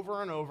up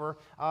over and over.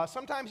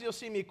 Sometimes you'll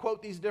see me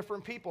quote these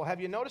different people.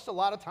 Have you noticed a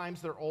lot of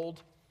times they're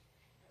old?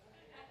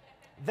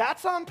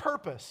 That's on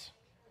purpose.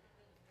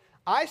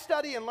 I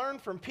study and learn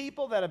from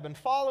people that have been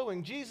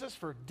following Jesus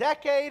for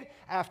decade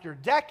after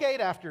decade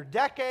after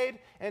decade,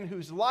 and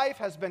whose life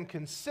has been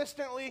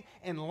consistently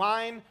in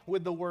line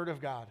with the Word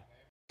of God.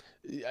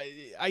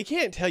 I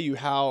can't tell you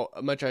how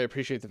much I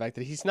appreciate the fact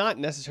that he's not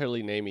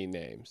necessarily naming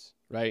names,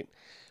 right?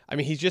 I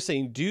mean, he's just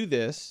saying, do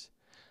this.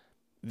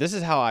 This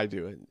is how I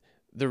do it.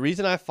 The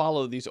reason I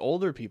follow these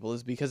older people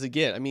is because,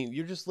 again, I mean,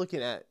 you're just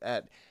looking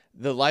at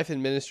the life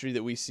and ministry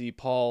that we see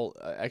Paul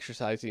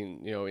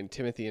exercising, in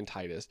Timothy and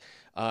Titus.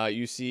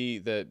 You see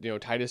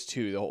that, Titus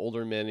 2, the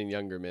older men and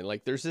younger men.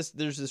 Like there's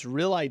this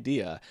real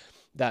idea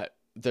that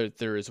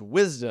there is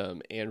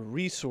wisdom and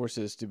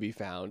resources to be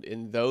found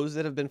in those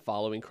that have been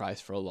following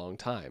Christ for a long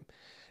time.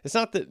 It's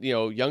not that,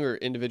 younger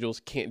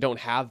individuals don't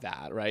have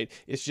that, right?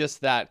 It's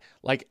just that,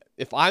 like,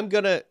 if I'm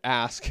going to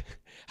ask,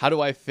 how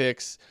do I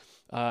fix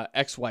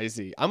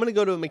XYZ? I'm going to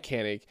go to a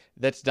mechanic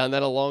that's done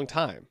that a long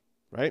time,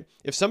 right?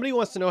 If somebody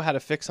wants to know how to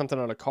fix something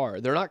on a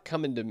car, they're not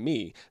coming to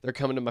me. They're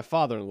coming to my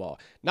father-in-law.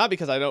 Not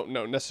because I don't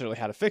know necessarily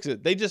how to fix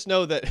it. They just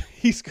know that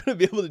he's going to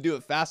be able to do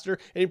it faster,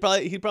 and he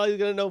probably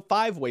going to know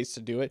 5 ways to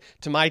do it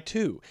to my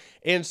 2.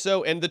 And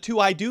the 2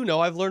 I do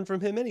know, I've learned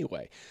from him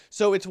anyway.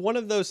 So it's one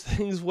of those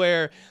things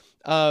where,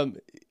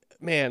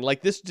 man,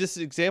 like this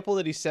example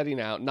that he's setting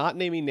out, not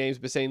naming names,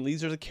 but saying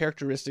these are the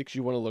characteristics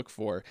you want to look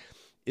for,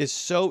 is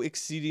so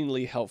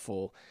exceedingly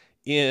helpful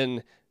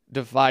in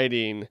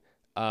dividing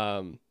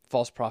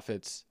false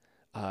prophets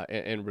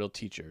and real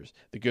teachers,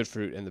 the good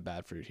fruit and the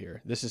bad fruit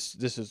here. This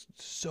is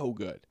so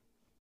good.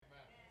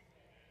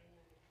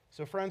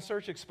 So friends,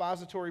 search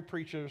expository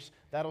preachers.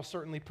 That'll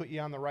certainly put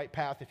you on the right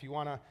path if you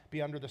want to be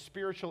under the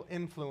spiritual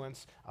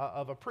influence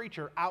of a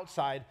preacher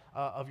outside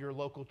of your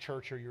local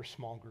church or your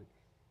small group.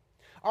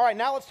 All right,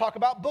 now let's talk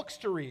about books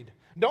to read.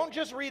 Don't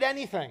just read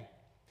anything.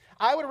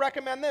 I would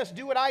recommend this.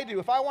 Do what I do.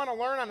 If I want to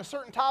learn on a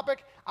certain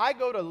topic, I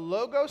go to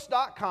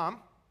logos.com.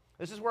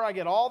 This is where I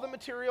get all the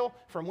material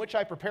from which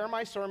I prepare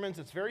my sermons.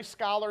 It's very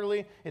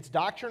scholarly. It's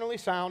doctrinally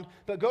sound.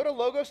 But go to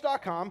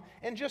logos.com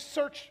and just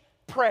search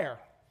prayer.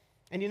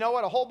 And you know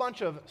what? A whole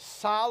bunch of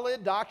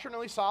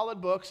doctrinally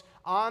solid books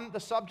on the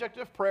subject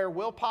of prayer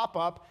will pop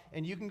up,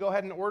 and you can go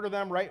ahead and order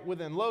them right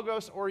within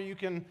Logos, or you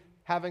can,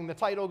 having the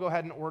title, go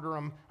ahead and order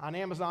them on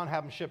Amazon,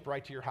 have them shipped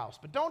right to your house.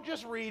 But don't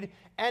just read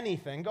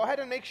anything. Go ahead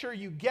and make sure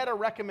you get a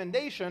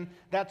recommendation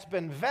that's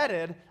been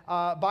vetted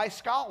by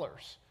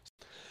scholars.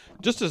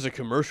 Just as a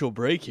commercial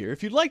break here,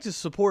 if you'd like to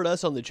support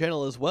us on the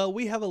channel as well,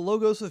 we have a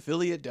Logos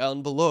affiliate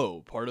down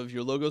below. Part of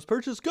your Logos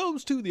purchase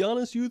goes to the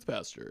Honest Youth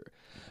Pastor.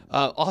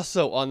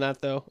 Also on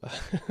that though,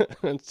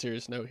 on a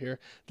serious note here,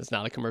 that's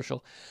not a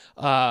commercial.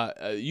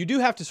 You do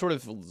have to sort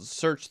of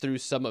search through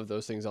some of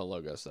those things on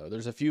Logos though.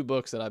 There's a few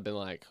books that I've been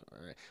like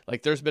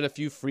there's been a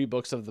few free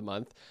books of the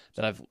month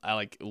that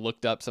I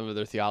looked up some of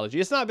their theology.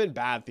 It's not been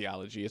bad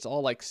theology. It's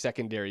all like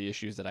secondary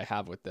issues that I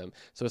have with them.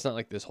 So it's not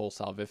like this whole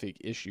salvific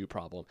issue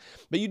problem.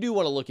 But you do do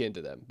want to look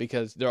into them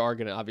because there are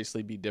going to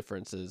obviously be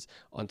differences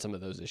on some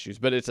of those issues.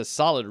 But it's a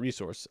solid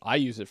resource. I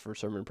use it for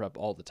sermon prep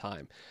all the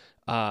time.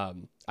 I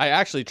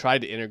actually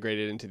tried to integrate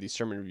it into these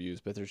sermon reviews,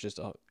 but there's just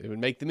it would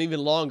make them even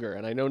longer,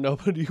 and I know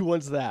nobody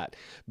wants that.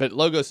 But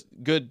Logos,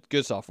 good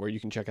software. You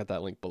can check out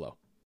that link below.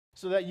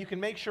 So that you can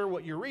make sure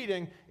what you're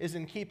reading is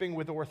in keeping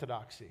with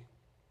orthodoxy.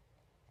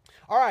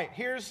 All right,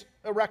 here's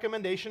a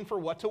recommendation for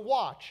what to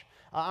watch.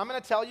 I'm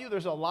going to tell you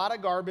there's a lot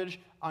of garbage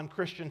on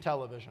Christian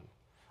television.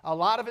 A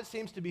lot of it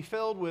seems to be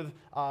filled with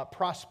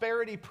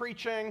prosperity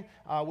preaching,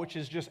 which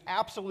is just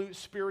absolute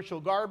spiritual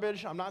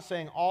garbage. I'm not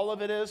saying all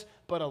of it is,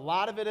 but a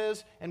lot of it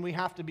is, and we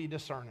have to be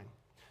discerning.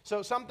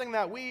 So something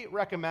that we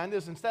recommend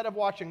is instead of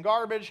watching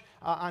garbage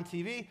on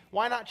TV,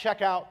 why not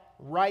check out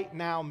Right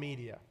Now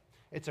Media?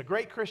 It's a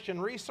great Christian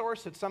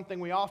resource. It's something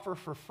we offer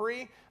for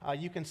free.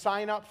 You can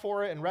sign up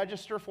for it and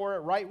register for it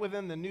right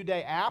within the New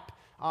Day app.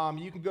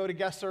 You can go to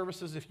guest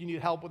services if you need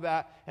help with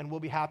that, and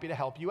we'll be happy to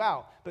help you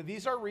out. But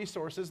these are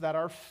resources that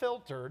are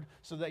filtered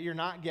so that you're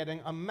not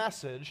getting a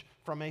message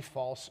from a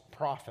false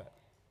prophet.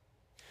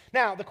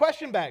 Now, the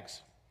question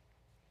begs,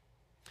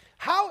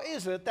 how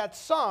is it that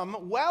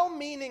some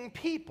well-meaning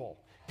people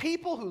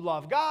who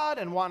love God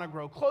and want to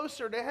grow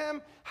closer to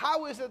Him,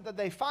 how is it that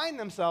they find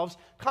themselves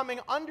coming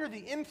under the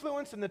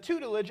influence and the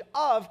tutelage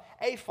of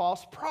a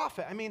false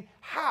prophet? I mean,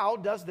 how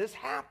does this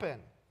happen?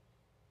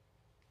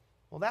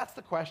 Well, that's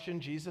the question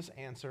Jesus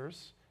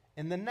answers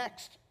in the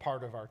next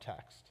part of our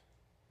text.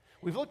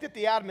 We've looked at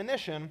the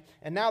admonition,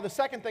 and now the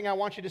second thing I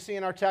want you to see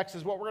in our text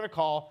is what we're going to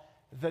call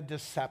the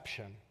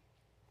deception.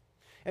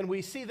 And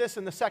we see this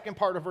in the second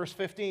part of verse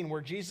 15,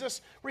 where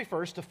Jesus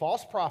refers to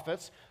false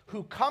prophets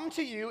who come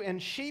to you in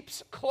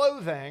sheep's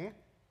clothing,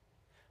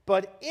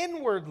 but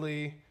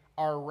inwardly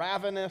are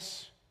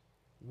ravenous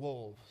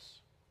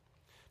wolves.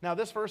 Now,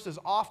 this verse is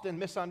often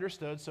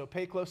misunderstood, so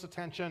pay close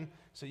attention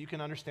so you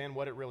can understand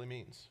what it really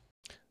means.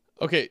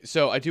 Okay,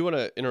 so I do want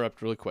to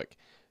interrupt really quick.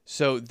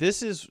 So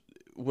this is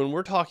when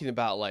we're talking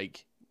about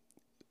like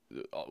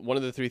one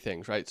of the three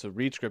things, right? So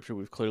read scripture,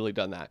 we've clearly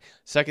done that.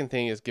 Second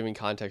thing is giving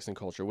context and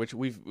culture, which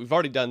we've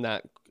already done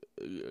that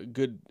a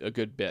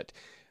good bit.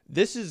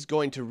 This is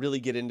going to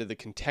really get into the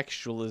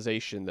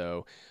contextualization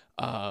though,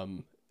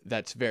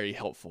 that's very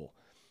helpful.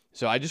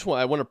 So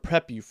I want to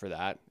prep you for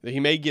that. He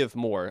may give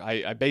more.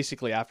 I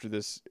basically after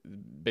this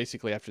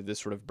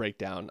sort of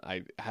breakdown,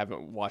 I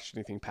haven't watched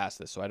anything past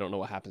this, so I don't know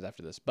what happens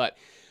after this. But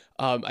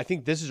I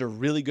think this is a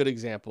really good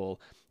example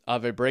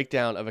of a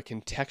breakdown of a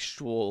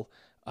contextual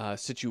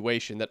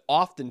situation that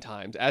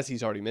oftentimes, as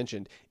he's already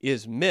mentioned,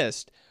 is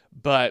missed,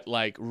 but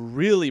like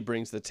really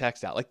brings the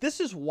text out. Like this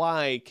is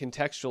why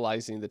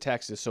contextualizing the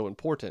text is so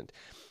important.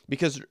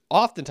 Because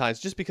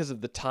oftentimes, just because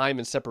of the time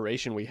and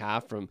separation we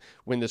have from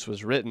when this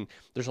was written,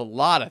 there's a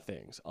lot of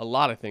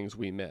things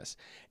we miss.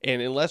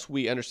 And unless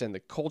we understand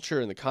the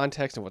culture and the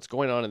context and what's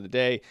going on in the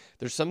day,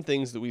 there's some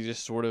things that we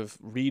just sort of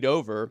read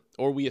over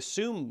or we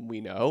assume we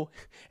know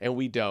and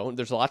we don't.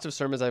 There's lots of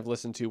sermons I've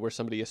listened to where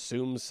somebody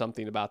assumes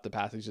something about the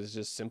passage is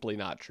just simply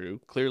not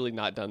true, clearly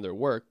not done their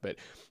work, but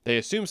they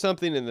assume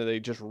something and then they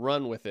just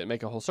run with it,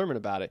 make a whole sermon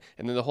about it.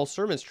 And then the whole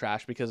sermon's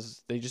trash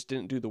because they just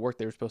didn't do the work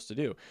they were supposed to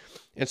do.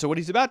 And so what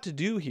he's about to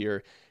do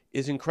here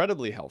is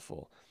incredibly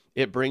helpful.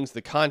 It brings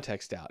the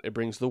context out. It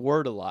brings the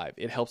word alive.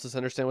 It helps us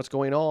understand what's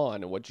going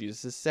on and what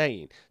Jesus is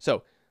saying.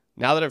 So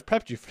now that I've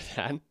prepped you for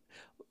that,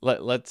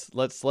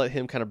 let's let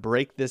him kind of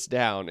break this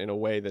down in a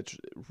way that's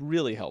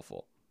really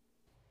helpful.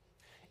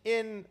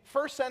 In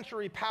first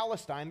century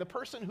Palestine, the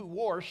person who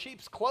wore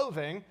sheep's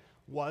clothing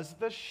was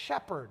the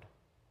shepherd.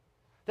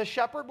 The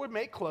shepherd would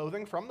make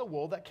clothing from the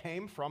wool that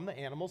came from the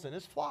animals in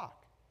his flock.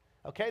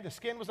 Okay, the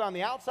skin was on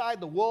the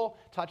outside, the wool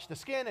touched the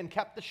skin and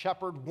kept the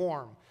shepherd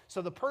warm.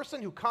 So the person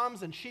who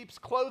comes in sheep's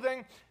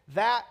clothing,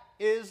 that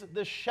is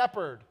the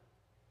shepherd.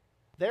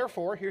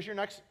 Therefore, here's your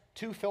next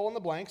two fill in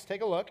the blanks,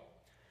 take a look.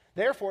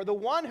 Therefore, the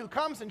one who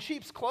comes in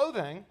sheep's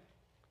clothing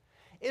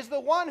is the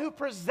one who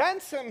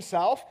presents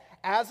himself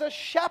as a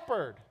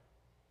shepherd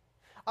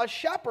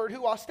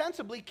who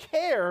ostensibly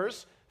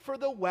cares for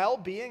the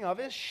well-being of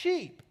his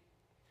sheep,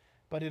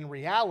 but in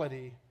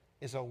reality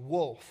is a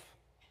wolf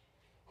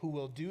who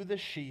will do the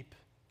sheep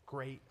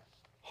great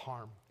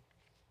harm.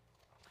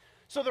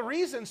 So the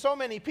reason so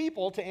many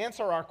people, to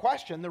answer our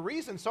question, the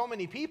reason so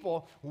many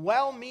people,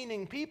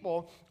 well-meaning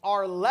people,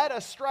 are led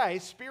astray,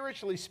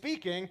 spiritually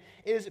speaking,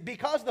 is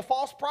because the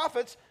false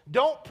prophets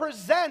don't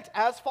present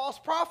as false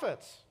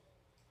prophets.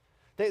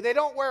 They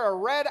don't wear a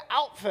red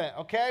outfit,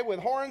 okay, with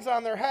horns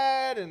on their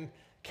head and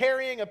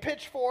carrying a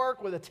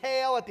pitchfork with a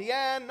tail at the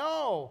end.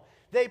 No,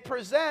 they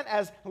present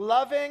as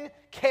loving,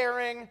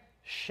 caring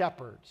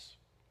shepherds.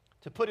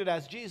 To put it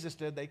as Jesus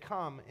did, they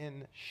come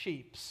in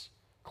sheep's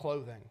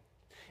clothing.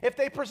 If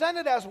they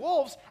presented as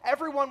wolves,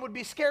 everyone would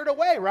be scared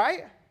away,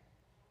 right?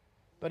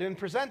 But in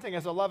presenting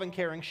as a loving,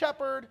 caring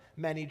shepherd,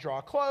 many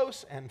draw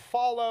close and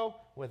follow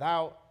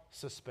without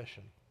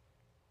suspicion.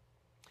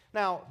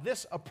 Now,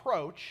 this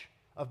approach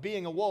of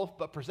being a wolf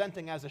but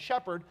presenting as a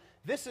shepherd,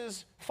 this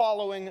is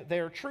following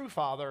their true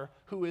father,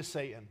 who is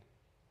Satan.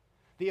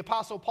 The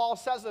Apostle Paul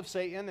says of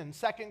Satan in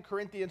 2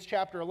 Corinthians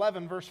chapter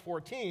 11, verse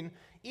 14,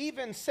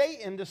 even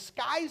Satan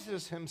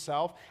disguises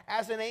himself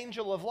as an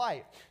angel of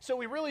light. So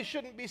we really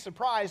shouldn't be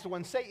surprised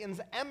when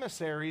Satan's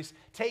emissaries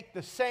take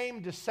the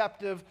same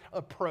deceptive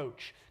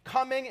approach,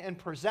 coming and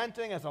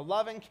presenting as a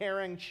loving,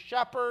 caring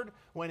shepherd,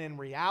 when in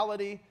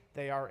reality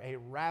they are a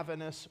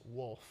ravenous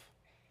wolf,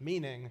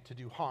 meaning to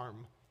do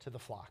harm to the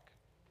flock.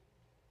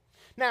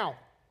 Now,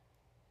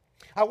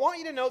 I want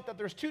you to note that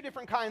there's two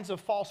different kinds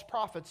of false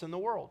prophets in the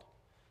world.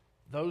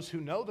 Those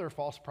who know they're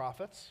false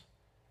prophets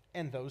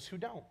and those who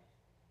don't.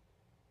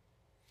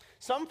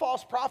 Some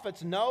false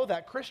prophets know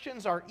that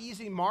Christians are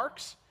easy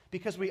marks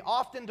because we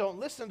often don't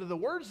listen to the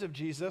words of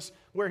Jesus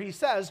where he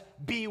says,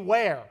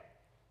 beware.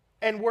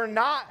 And we're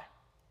not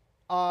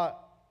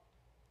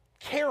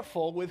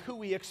careful with who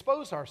we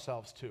expose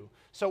ourselves to.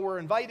 So we're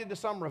invited to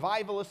some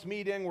revivalist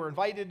meeting, we're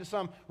invited to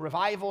some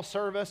revival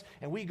service,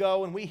 and we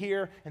go and we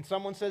hear, and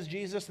someone says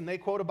Jesus, and they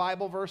quote a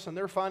Bible verse, and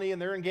they're funny,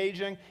 and they're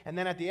engaging, and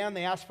then at the end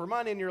they ask for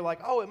money, and you're like,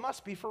 oh, it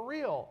must be for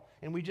real.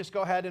 And we just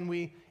go ahead and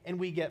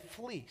we get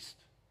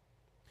fleeced.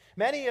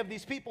 Many of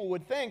these people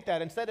would think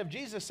that instead of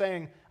Jesus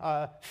saying,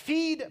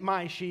 feed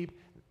my sheep,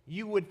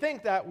 you would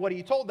think that what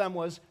he told them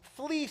was,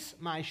 fleece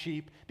my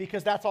sheep,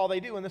 because that's all they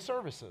do in the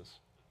services.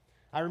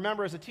 I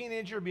remember as a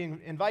teenager being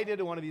invited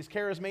to one of these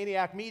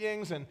charismaniac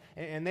meetings,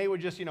 and they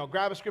would just,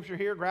 grab a scripture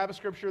here, grab a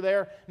scripture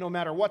there, no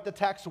matter what the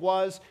text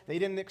was. They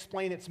didn't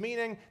explain its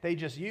meaning. They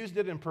just used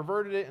it and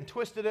perverted it and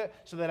twisted it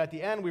so that at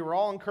the end we were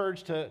all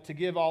encouraged to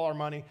give all our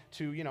money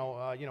to,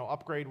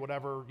 upgrade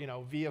whatever,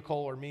 vehicle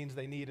or means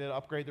they needed,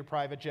 upgrade their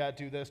private jet,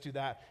 do this, do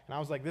that. And I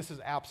was like, this is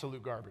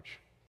absolute garbage.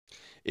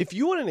 If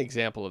you want an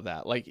example of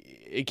that,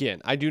 like,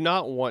 again, I do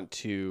not want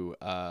to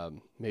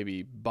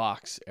maybe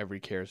box every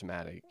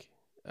charismatic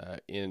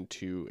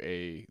into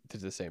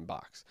the same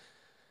box.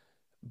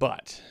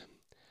 But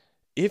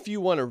if you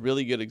want a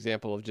really good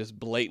example of just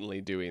blatantly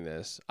doing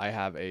this, I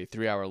have a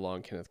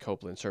 3-hour-long Kenneth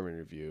Copeland sermon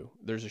review.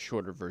 There's a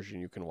shorter version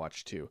you can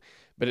watch too.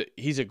 But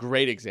he's a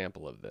great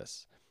example of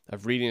this,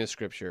 of reading a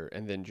scripture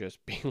and then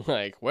just being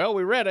like, well,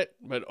 we read it,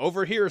 but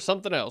over here is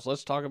something else.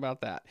 Let's talk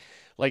about that.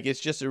 Like, it's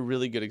just a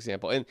really good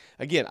example. And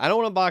again, I don't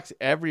want to box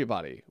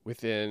everybody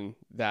within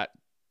that,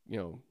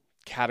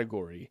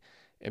 category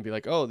and be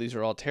like, oh, these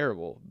are all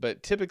terrible.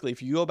 But typically,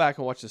 if you go back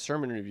and watch the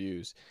sermon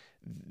reviews,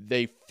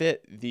 they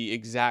fit the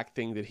exact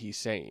thing that he's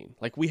saying.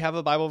 Like, we have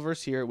a Bible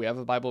verse here, we have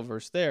a Bible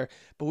verse there,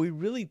 but we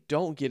really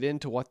don't get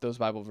into what those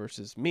Bible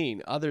verses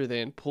mean other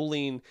than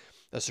pulling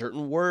a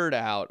certain word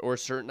out or a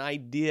certain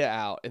idea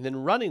out and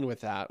then running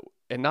with that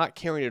and not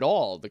caring at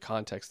all the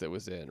context that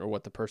was in or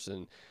what the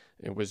person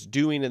was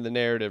doing in the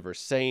narrative or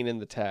saying in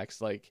the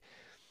text. Like,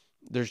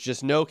 there's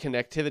just no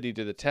connectivity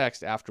to the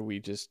text after we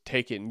just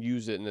take it and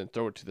use it and then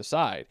throw it to the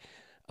side.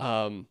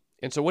 And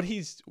so what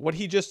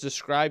he just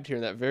described here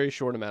in that very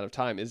short amount of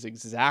time is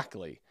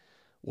exactly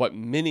what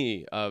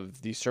many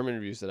of these sermon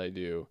reviews that I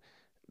do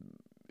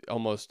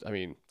almost,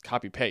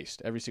 copy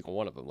paste every single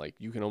one of them. Like,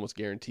 you can almost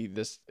guarantee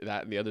this,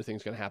 that, and the other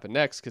thing's going to happen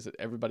next because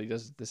everybody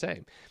does it the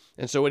same.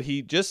 And so what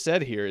he just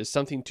said here is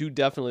something to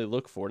definitely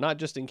look for, not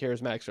just in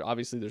charismatics. So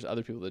obviously there's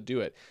other people that do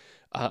it.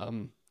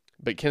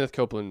 But Kenneth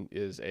Copeland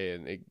is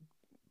a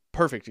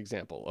perfect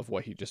example of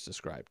what he just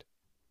described.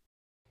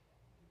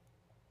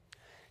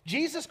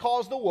 Jesus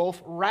calls the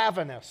wolf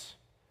ravenous.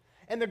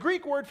 And the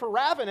Greek word for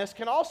ravenous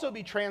can also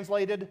be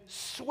translated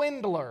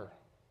swindler.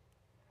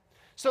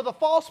 So the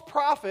false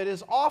prophet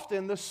is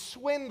often the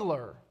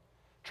swindler,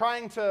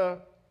 trying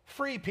to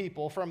free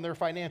people from their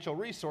financial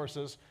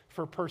resources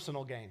for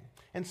personal gain.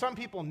 And some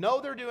people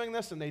know they're doing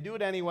this and they do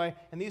it anyway,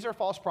 and these are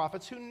false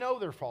prophets who know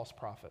they're false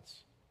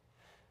prophets.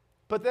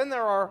 But then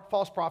there are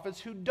false prophets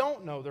who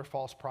don't know they're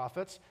false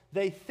prophets.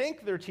 They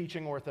think they're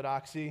teaching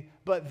orthodoxy,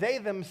 but they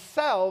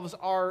themselves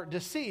are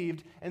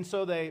deceived, and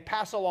so they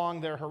pass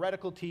along their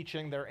heretical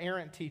teaching, their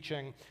errant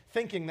teaching,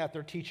 thinking that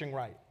they're teaching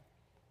right.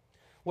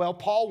 Well,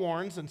 Paul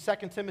warns in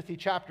 2 Timothy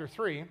chapter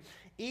 3,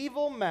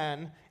 evil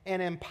men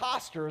and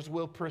impostors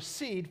will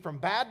proceed from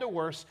bad to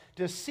worse,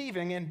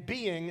 deceiving and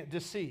being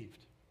deceived.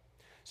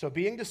 So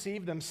being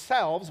deceived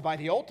themselves by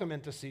the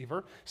ultimate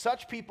deceiver,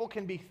 such people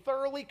can be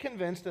thoroughly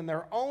convinced in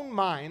their own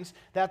minds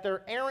that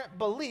their errant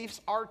beliefs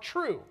are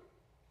true,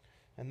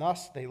 and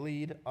thus they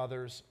lead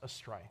others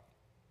astray.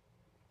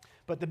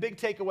 But the big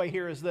takeaway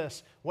here is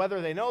this: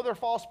 whether they know they're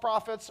false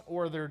prophets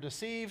or they're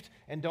deceived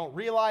and don't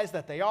realize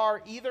that they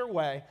are, either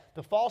way,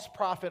 the false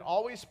prophet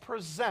always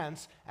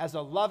presents as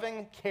a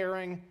loving,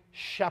 caring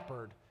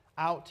shepherd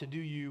out to do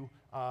you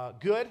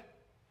good,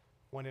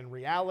 when in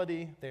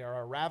reality they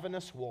are a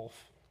ravenous wolf,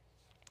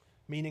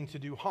 meaning to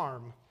do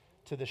harm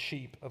to the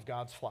sheep of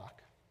God's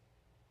flock.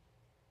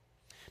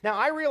 Now,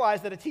 I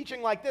realize that a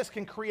teaching like this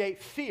can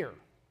create fear.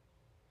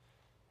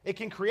 It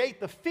can create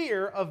the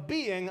fear of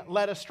being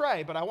led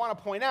astray. But I want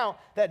to point out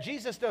that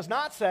Jesus does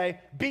not say,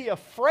 be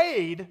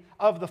afraid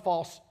of the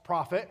false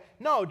prophet.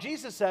 No,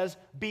 Jesus says,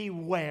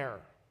 beware.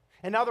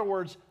 In other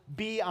words,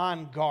 be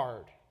on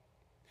guard.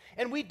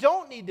 And we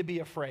don't need to be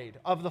afraid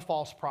of the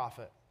false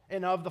prophet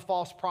and of the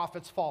false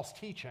prophet's false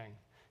teaching.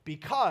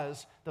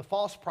 because the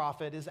false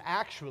prophet is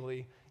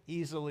actually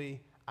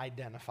easily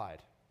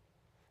identified.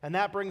 And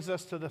that brings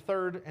us to the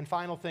third and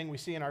final thing we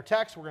see in our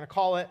text. We're going to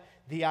call it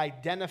the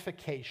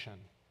identification.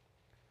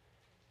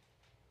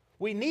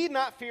 We need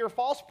not fear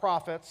false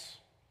prophets.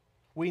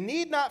 We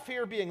need not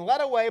fear being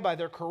led away by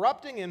their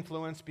corrupting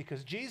influence,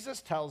 because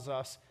Jesus tells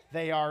us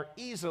they are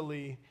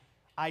easily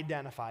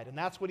identified. And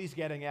that's what he's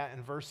getting at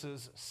in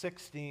verses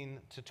 16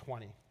 to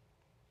 20.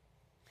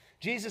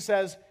 Jesus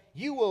says,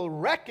 you will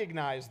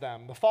recognize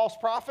them, the false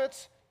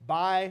prophets,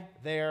 by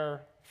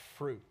their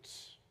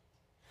fruits.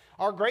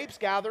 Are grapes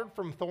gathered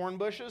from thorn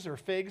bushes or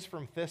figs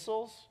from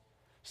thistles?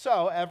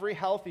 So every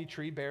healthy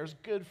tree bears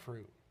good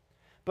fruit,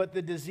 but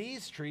the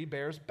diseased tree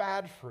bears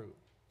bad fruit.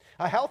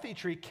 A healthy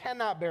tree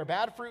cannot bear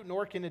bad fruit,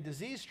 nor can a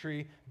diseased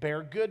tree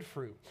bear good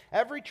fruit.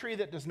 Every tree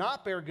that does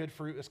not bear good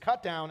fruit is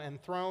cut down and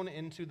thrown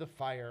into the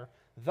fire.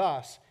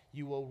 Thus,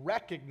 you will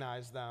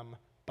recognize them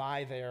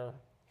by their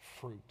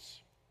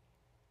fruits.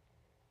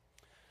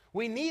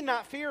 We need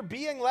not fear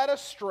being led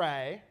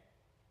astray,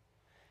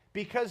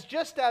 because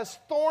just as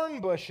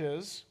thorn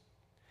bushes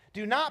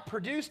do not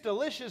produce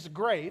delicious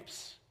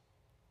grapes,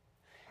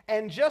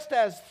 and just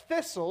as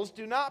thistles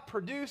do not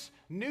produce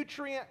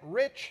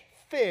nutrient-rich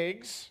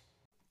figs.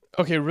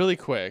 Okay, really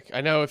quick.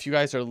 I know if you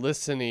guys are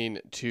listening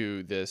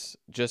to this,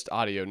 just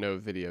audio, no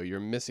video,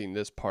 you're missing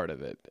this part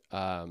of it.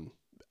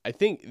 I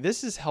think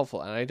this is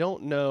helpful, and I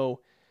don't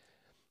know.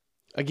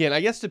 Again,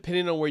 I guess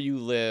depending on where you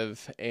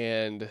live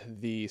and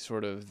the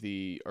sort of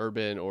the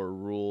urban or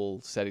rural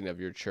setting of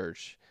your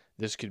church,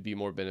 this could be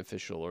more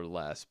beneficial or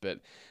less. But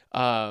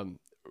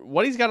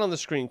what he's got on the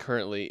screen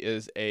currently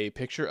is a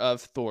picture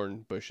of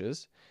thorn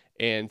bushes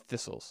and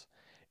thistles.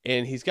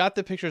 And he's got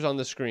the pictures on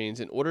the screens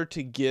in order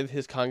to give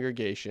his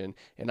congregation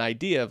an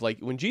idea of, like,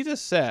 when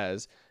Jesus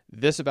says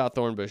this about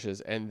thorn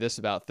bushes and this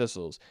about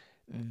thistles,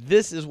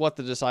 this is what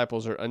the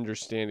disciples are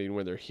understanding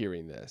when they're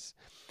hearing this.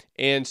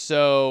 And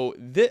so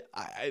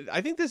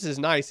I think this is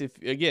nice.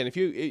 If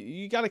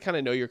you got to kind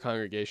of know your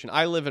congregation.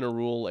 I live in a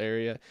rural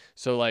area,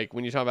 so like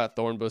when you talk about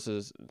thorn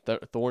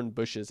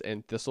bushes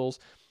and thistles,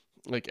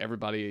 like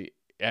everybody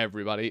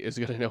is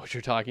going to know what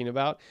you're talking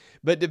about.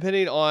 But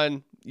depending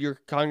on your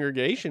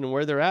congregation and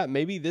where they're at,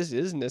 maybe this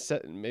is a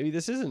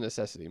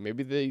necessity.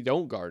 Maybe they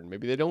don't garden.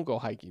 Maybe they don't go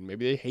hiking.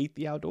 Maybe they hate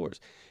the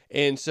outdoors.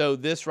 And so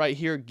this right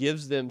here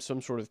gives them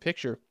some sort of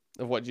picture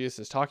of what Jesus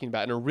is talking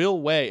about in a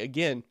real way,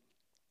 again,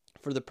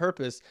 for the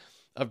purpose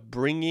of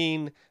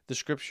bringing the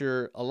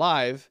scripture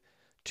alive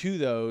to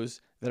those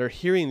that are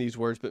hearing these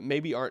words, but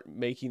maybe aren't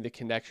making the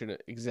connection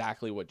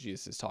exactly what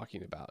Jesus is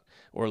talking about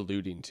or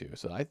alluding to.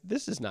 So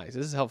this is nice.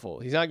 This is helpful.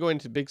 He's not going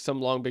to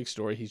some long, big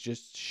story. He's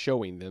just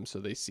showing them so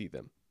they see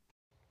them.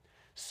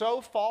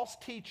 So false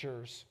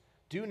teachers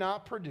do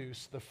not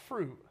produce the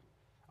fruit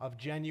of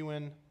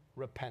genuine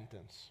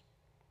repentance.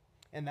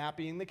 And that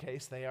being the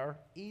case, they are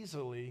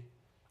easily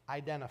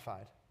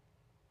identified.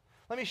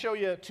 Let me show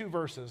you two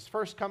verses.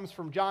 First comes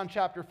from John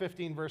chapter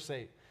 15, verse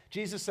 8.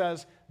 Jesus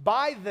says,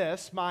 by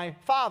this my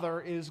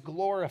Father is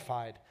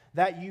glorified,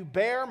 that you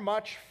bear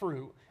much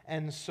fruit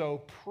and so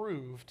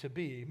prove to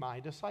be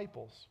my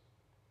disciples.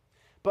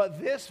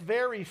 But this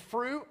very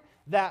fruit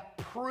that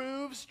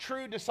proves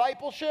true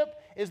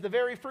discipleship is the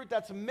very fruit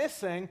that's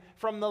missing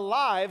from the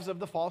lives of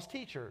the false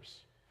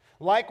teachers.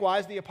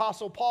 Likewise, the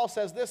Apostle Paul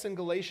says this in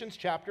Galatians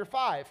chapter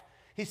 5.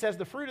 He says,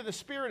 the fruit of the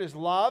Spirit is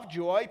love,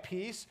 joy,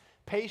 peace,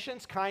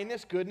 patience,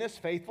 kindness, goodness,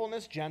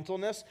 faithfulness,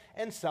 gentleness,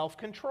 and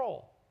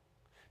self-control.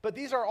 But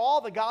these are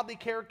all the godly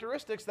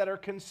characteristics that are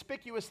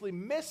conspicuously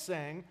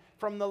missing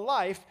from the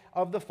life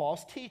of the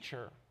false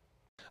teacher.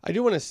 I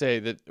do want to say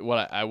that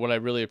what I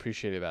really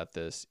appreciate about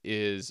this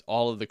is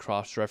all of the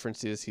cross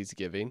references he's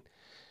giving.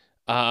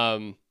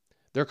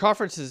 There are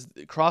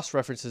cross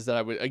references that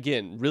I would,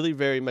 again, really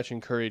very much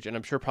encourage, and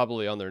I'm sure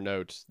probably on their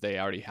notes they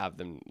already have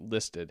them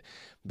listed.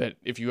 But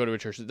if you go to a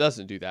church that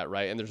doesn't do that,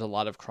 right, and there's a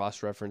lot of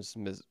cross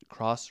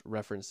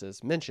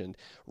references mentioned,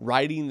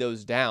 writing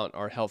those down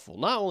are helpful.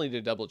 Not only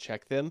to double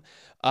check them,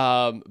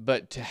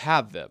 but to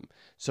have them.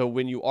 So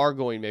when you are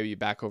going maybe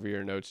back over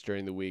your notes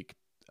during the week,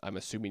 I'm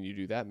assuming you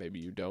do that. Maybe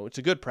you don't. It's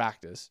a good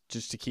practice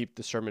just to keep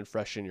the sermon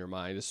fresh in your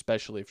mind,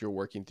 especially if you're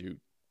working through,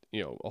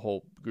 a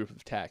whole group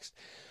of text.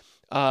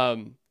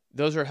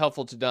 Those are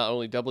helpful to not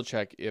only double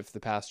check if the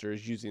pastor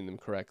is using them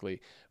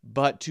correctly,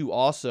 but to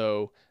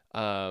also,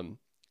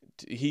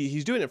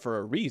 he's doing it for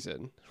a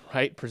reason,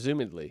 right?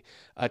 Presumably,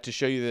 to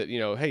show you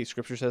that, hey,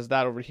 scripture says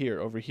that over here,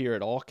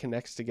 it all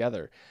connects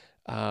together.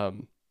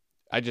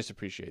 I just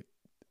appreciate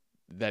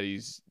that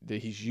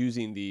he's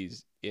using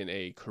these in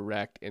a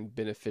correct and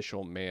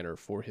beneficial manner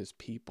for his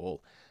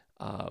people,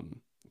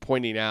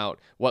 pointing out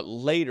what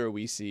later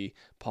we see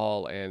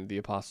Paul and the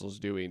apostles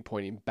doing,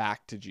 pointing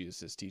back to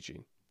Jesus'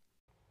 teaching.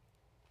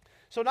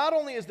 So not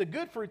only is the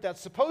good fruit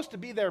that's supposed to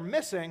be there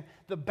missing,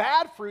 the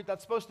bad fruit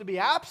that's supposed to be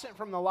absent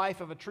from the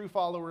life of a true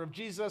follower of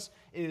Jesus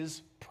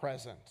is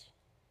present.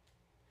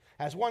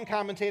 As one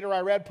commentator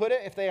I read put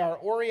it, if they are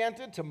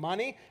oriented to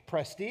money,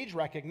 prestige,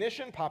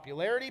 recognition,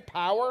 popularity,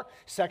 power,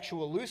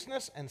 sexual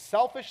looseness, and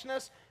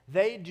selfishness,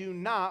 they do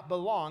not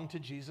belong to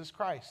Jesus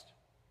Christ.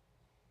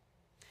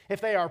 If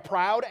they are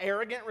proud,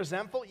 arrogant,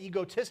 resentful,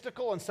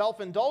 egotistical, and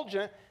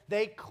self-indulgent,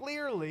 they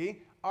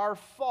clearly are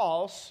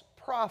false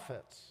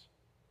prophets.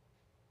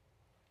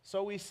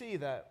 So we see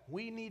that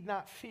we need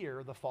not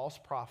fear the false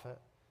prophet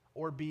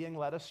or being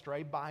led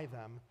astray by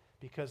them,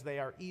 because they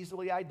are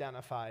easily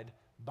identified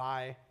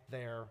by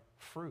their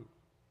fruit.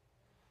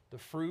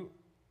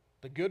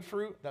 The good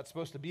fruit that's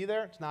supposed to be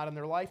there, it's not in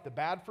their life. The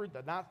bad fruit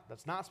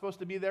that's not supposed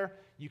to be there,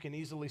 you can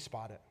easily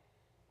spot it.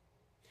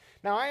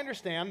 Now, I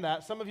understand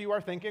that some of you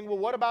are thinking, well,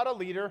 what about a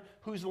leader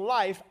whose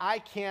life I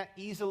can't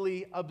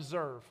easily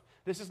observe?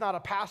 This is not a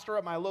pastor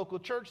at my local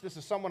church. This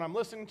is someone I'm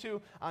listening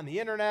to on the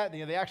internet.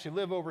 They actually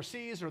live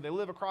overseas or they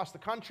live across the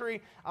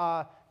country.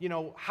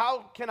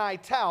 How can I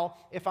tell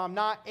if I'm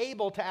not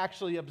able to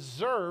actually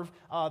observe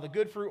the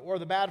good fruit or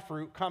the bad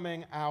fruit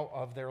coming out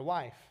of their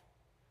life?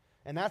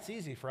 And that's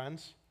easy,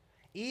 friends.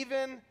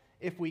 Even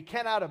if we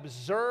cannot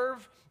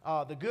observe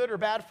the good or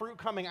bad fruit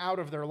coming out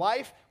of their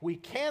life, we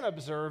can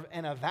observe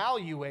and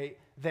evaluate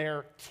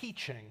their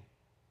teaching.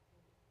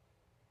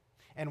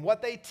 And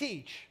what they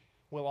teach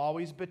will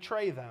always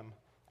betray them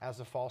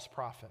as a false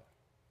prophet.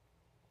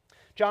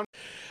 John,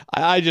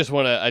 I just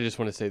want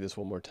to say this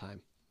one more time.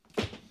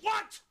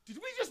 What? Did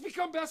we just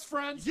become best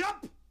friends?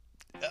 Yep.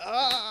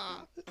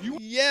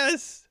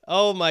 Yes.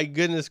 Oh my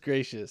goodness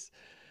gracious.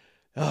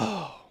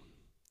 Oh.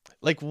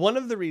 Like, one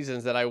of the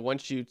reasons that I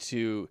want you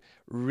to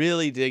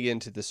really dig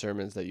into the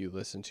sermons that you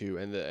listen to,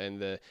 and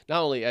the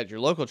not only at your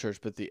local church,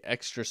 but the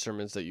extra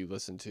sermons that you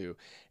listen to,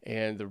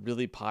 and the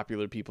really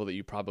popular people that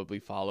you probably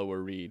follow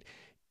or read,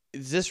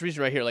 is this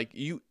reason right here. Like,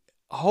 you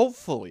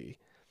hopefully,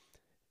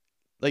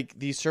 like,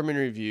 these sermon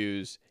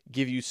reviews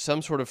give you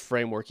some sort of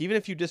framework, even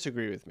if you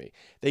disagree with me.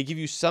 They give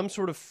you some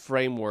sort of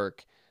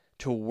framework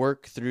to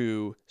work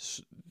through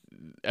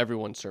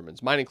everyone's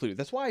sermons, mine included.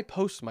 That's why I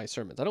post my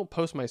sermons. I don't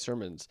post my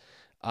sermons.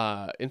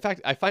 In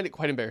fact, I find it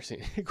quite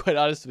embarrassing, quite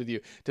honest with you,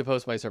 to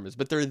post my sermons.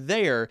 But they're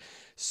there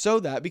so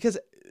that, because,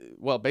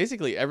 well,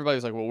 basically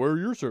everybody's like, well, where are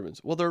your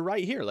sermons? Well, they're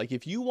right here. Like,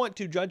 if you want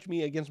to judge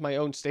me against my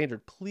own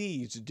standard,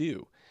 please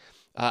do.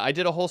 I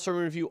did a whole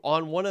sermon review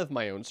on one of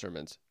my own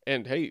sermons.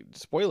 And hey,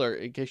 spoiler,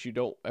 in case you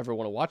don't ever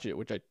want to watch it,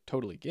 which I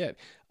totally get,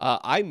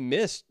 I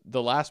missed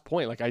the last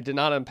point. Like, I did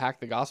not unpack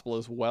the gospel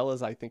as well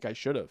as I think I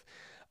should have.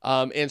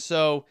 And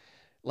so,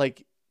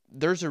 like,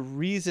 there's a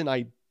reason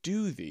I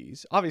do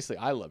these. Obviously,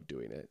 I love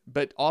doing it,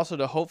 but also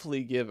to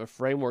hopefully give a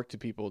framework to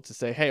people to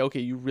say, hey, okay,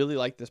 you really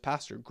like this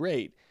pastor.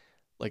 Great.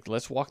 Like,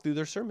 let's walk through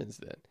their sermons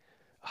then.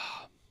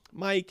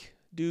 Mike,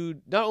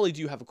 dude, not only do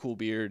you have a cool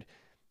beard,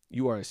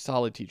 you are a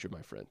solid teacher,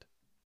 my friend.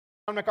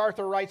 John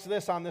MacArthur writes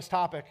this on this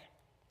topic.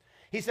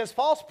 He says,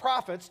 false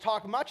prophets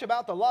talk much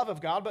about the love of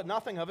God, but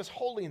nothing of his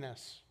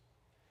holiness.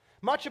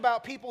 Much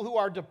about people who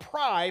are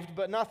deprived,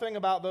 but nothing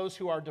about those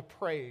who are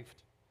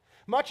depraved.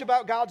 Much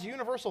about God's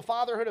universal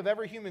fatherhood of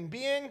every human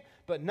being,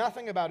 but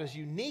nothing about his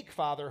unique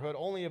fatherhood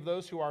only of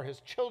those who are his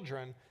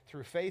children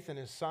through faith in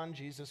his Son,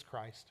 Jesus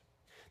Christ.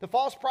 The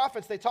false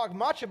prophets, they talk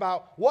much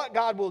about what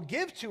God will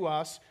give to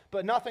us,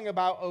 but nothing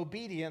about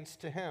obedience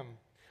to him.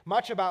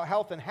 Much about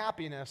health and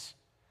happiness,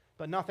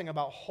 but nothing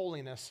about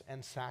holiness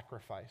and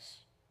sacrifice.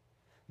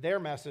 Their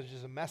message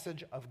is a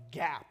message of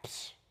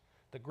gaps,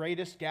 the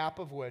greatest gap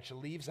of which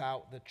leaves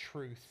out the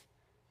truth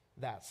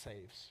that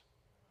saves.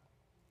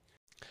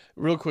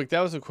 Real quick, that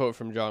was a quote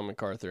from John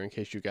MacArthur, in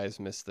case you guys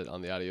missed it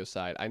on the audio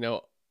side. I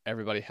know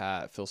everybody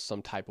feels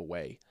some type of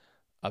way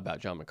about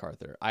John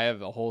MacArthur. I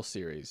have a whole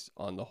series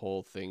on the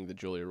whole thing that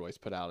Julia Royce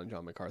put out on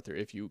John MacArthur.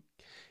 If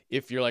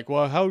you're like,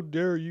 well, how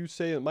dare you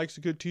say that Mike's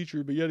a good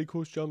teacher, but yet he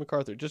quotes John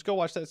MacArthur, just go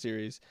watch that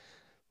series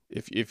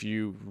if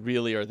you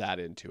really are that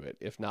into it.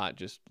 If not,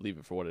 just leave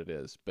it for what it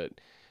is. But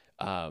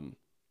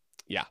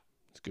yeah,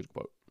 it's a good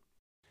quote.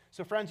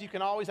 So friends, you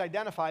can always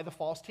identify the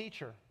false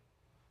teacher.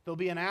 There'll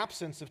be an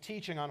absence of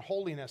teaching on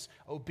holiness,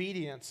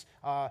 obedience,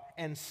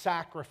 and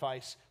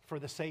sacrifice for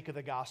the sake of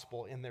the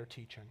gospel in their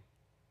teaching.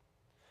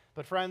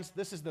 But friends,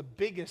 this is the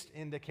biggest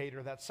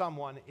indicator that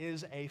someone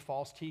is a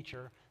false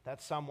teacher,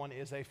 that someone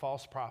is a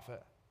false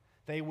prophet.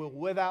 They will,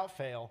 without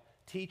fail,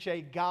 teach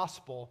a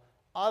gospel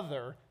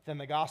other than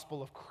the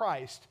gospel of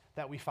Christ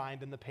that we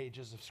find in the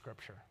pages of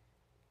Scripture.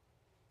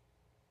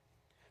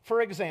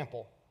 For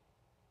example,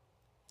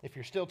 if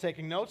you're still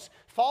taking notes,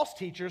 false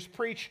teachers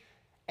preach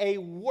a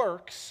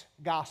works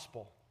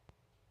gospel.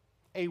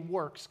 A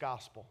works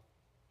gospel.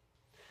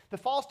 The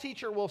false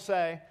teacher will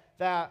say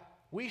that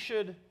we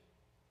should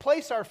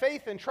place our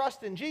faith and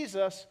trust in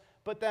Jesus,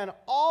 but then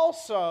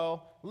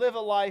also live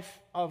a life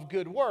of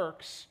good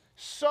works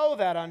so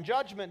that on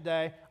Judgment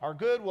Day, our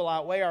good will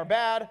outweigh our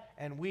bad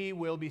and we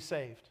will be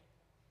saved.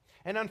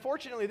 And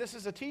unfortunately, this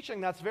is a teaching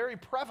that's very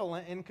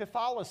prevalent in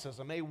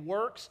Catholicism, a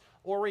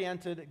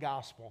works-oriented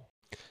gospel.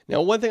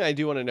 Now, one thing I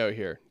do want to note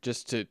here,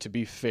 just to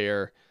be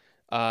fair,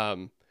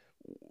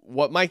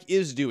 what Mike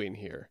is doing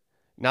here,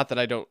 not that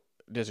I don't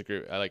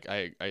disagree.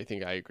 I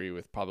think I agree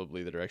with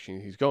probably the direction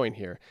he's going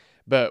here.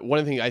 But one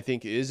of the things I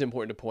think is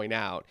important to point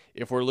out,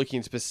 if we're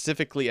looking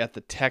specifically at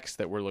the text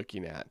that we're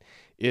looking at,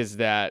 is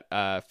that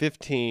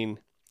 15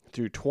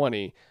 through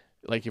 20,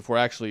 like if we're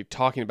actually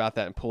talking about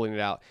that and pulling it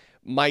out,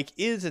 Mike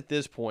is at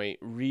this point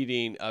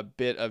reading a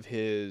bit of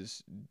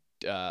his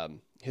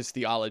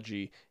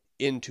theology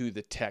into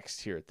the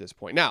text here at this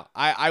point. Now,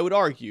 I would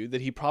argue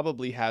that he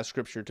probably has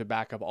scripture to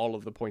back up all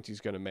of the points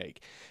he's going to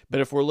make. But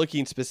if we're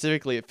looking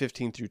specifically at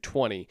 15 through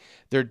 20,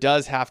 there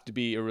does have to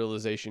be a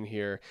realization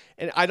here.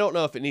 And I don't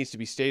know if it needs to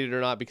be stated or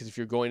not, because if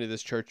you're going to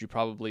this church, you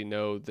probably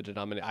know the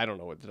denomination. I don't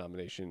know what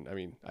denomination. I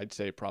mean, I'd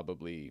say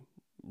probably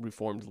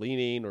Reformed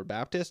leaning or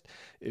Baptist,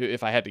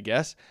 if I had to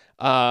guess.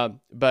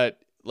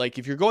 But like,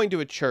 if you're going to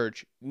a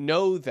church,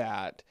 know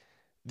that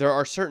there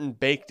are certain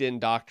baked in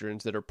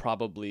doctrines that are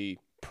probably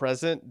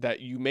present that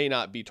you may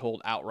not be told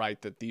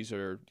outright that these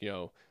are,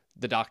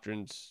 the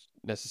doctrines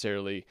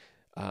necessarily.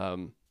 How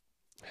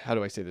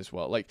do I say this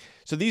well? Like,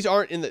 so these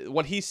aren't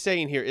what he's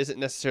saying here isn't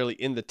necessarily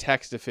in the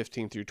text of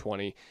 15 through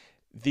 20.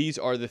 These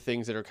are the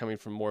things that are coming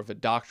from more of a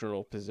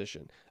doctrinal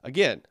position.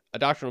 Again, a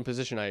doctrinal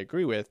position I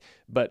agree with,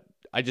 but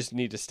I just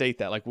need to state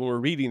that, like, when we're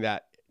reading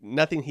that,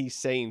 nothing he's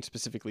saying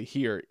specifically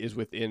here is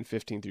within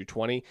 15 through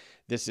 20.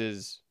 This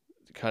is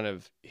kind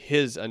of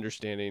his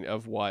understanding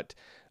of what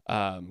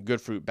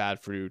good fruit, bad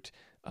fruit,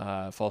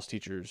 false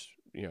teachers,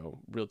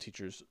 real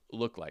teachers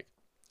look like.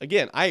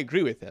 Again, I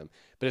agree with him,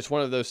 but it's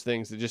one of those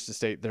things that, just to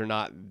state,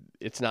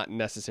 it's not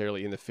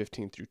necessarily in the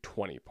 15 through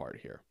 20 part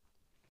here.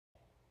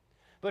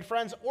 But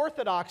friends,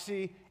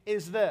 orthodoxy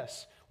is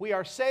this: we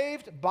are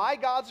saved by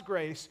God's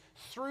grace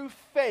through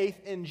faith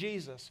in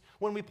Jesus.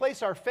 When we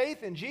place our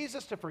faith in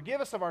Jesus to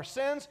forgive us of our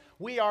sins,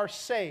 we are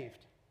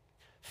saved.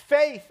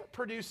 Faith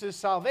produces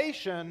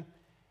salvation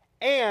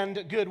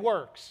and good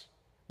works.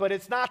 But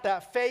it's not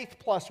that faith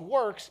plus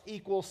works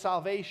equals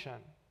salvation.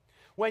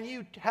 When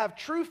you have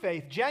true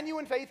faith,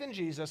 genuine faith in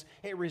Jesus,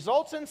 it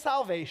results in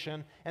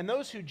salvation, and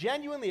those who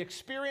genuinely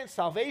experience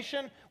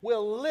salvation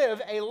will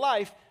live a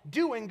life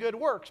doing good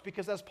works.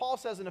 Because as Paul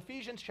says in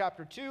Ephesians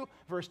chapter 2,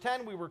 verse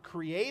 10, we were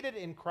created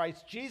in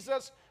Christ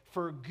Jesus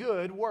for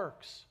good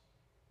works.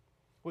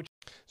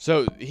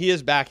 So he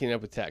is backing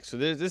up with text. So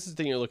this is the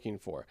thing you're looking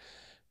for.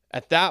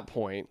 At that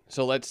point,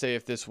 so let's say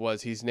if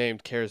he's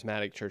named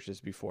charismatic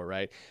churches before,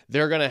 right?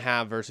 They're going to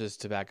have verses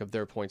to back up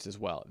their points as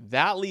well.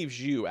 That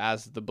leaves you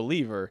as the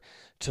believer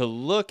to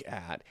look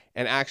at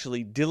and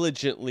actually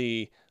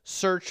diligently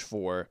search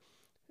for,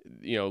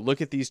 look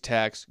at these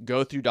texts,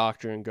 go through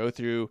doctrine, go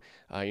through,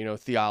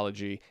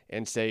 theology,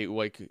 and say,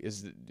 like,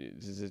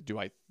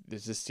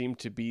 does this seem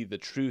to be the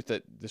truth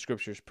that the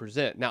scriptures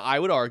present? Now, I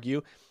would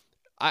argue,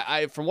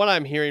 I from what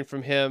I'm hearing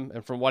from him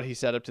and from what he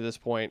said up to this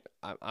point,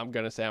 I'm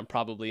going to say I'm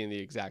probably in the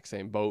exact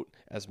same boat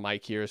as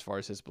Mike here as far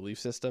as his belief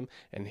system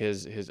and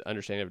his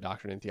understanding of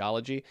doctrine and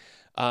theology.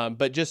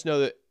 But just know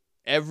that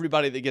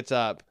everybody that gets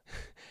up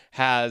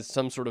has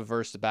some sort of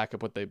verse to back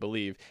up what they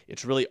believe.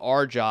 It's really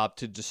our job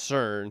to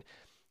discern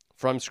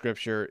from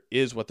Scripture,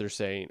 is what they're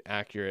saying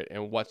accurate,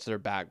 and what's their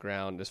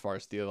background as far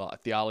as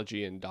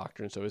theology and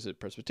doctrine. So is it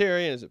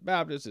Presbyterian? Is it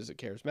Baptist? Is it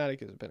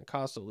Charismatic? Is it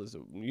Pentecostal? Is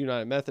it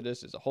United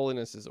Methodist? Is it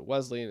Holiness? Is it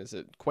Wesleyan? Is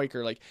it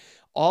Quaker? Like,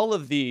 all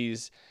of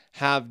these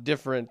have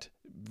different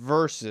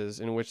verses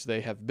in which they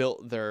have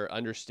built their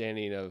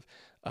understanding of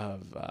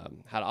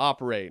how to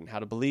operate and how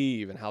to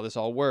believe and how this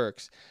all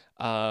works.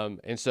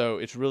 And so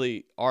it's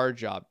really our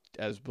job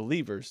as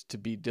believers to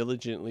be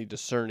diligently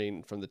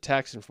discerning from the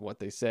text and from what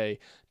they say,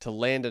 to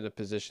land in a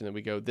position that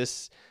we go,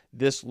 this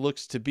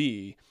looks to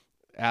be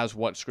as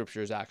what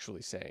Scripture is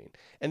actually saying.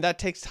 And that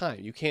takes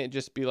time. You can't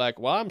just be like,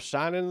 well, I'm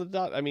shining the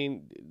dot. I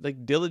mean,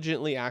 like,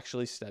 diligently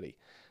actually study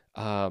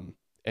and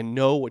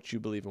know what you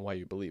believe and why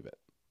you believe it.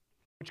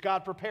 Which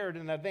God prepared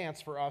in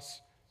advance for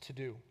us to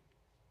do.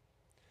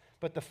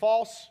 But the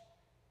false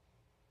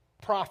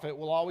prophet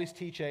will always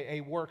teach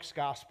a works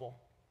gospel.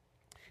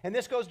 And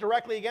this goes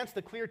directly against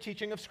the clear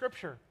teaching of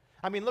Scripture.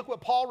 I mean, look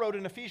what Paul wrote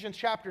in Ephesians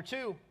chapter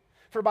 2.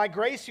 For by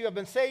grace you have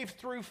been saved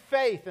through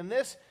faith. And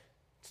this,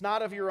 it's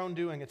not of your own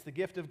doing. It's the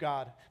gift of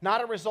God,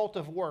 not a result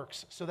of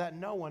works, so that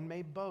no one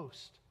may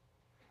boast.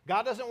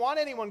 God doesn't want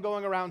anyone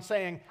going around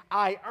saying,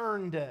 I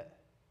earned it.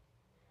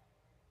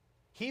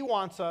 He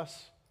wants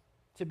us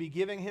to be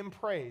giving Him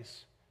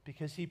praise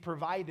because He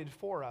provided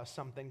for us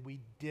something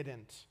we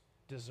didn't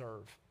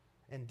deserve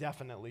and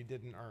definitely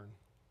didn't earn.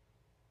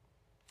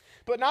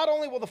 But not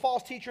only will the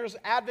false teachers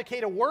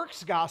advocate a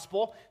works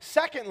gospel,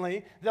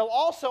 secondly, they'll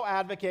also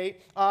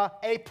advocate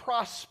a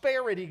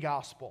prosperity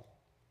gospel,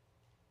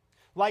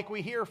 like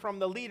we hear from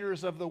the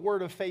leaders of the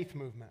Word of Faith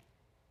movement.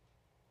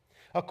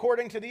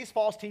 According to these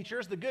false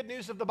teachers, the good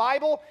news of the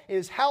Bible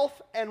is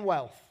health and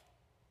wealth.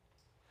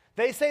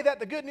 They say that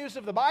the good news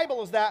of the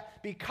Bible is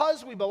that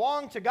because we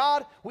belong to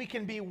God, we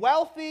can be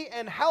wealthy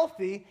and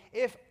healthy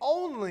if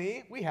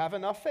only we have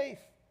enough faith.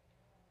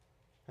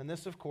 And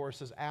this, of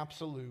course, is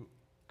absolute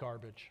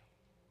garbage.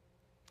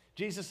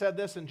 Jesus said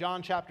this in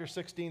John chapter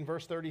 16,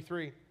 verse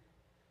 33.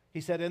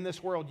 He said, in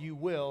this world you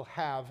will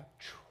have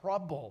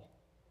trouble.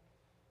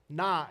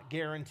 not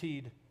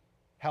guaranteed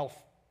health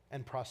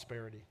and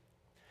prosperity.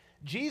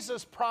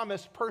 Jesus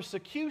promised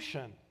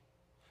persecution,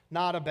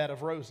 not a bed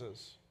of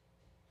roses.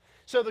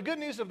 So the good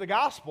news of the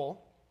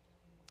gospel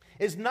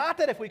is not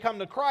that if we come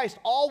to Christ,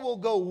 all will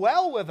go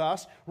well with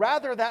us,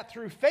 rather that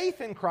through faith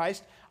in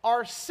Christ,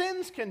 our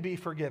sins can be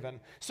forgiven,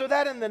 so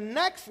that in the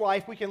next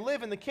life we can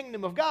live in the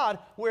kingdom of God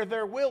where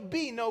there will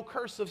be no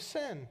curse of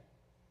sin.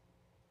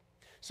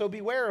 So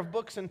beware of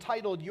books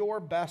entitled Your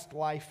Best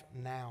Life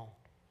Now.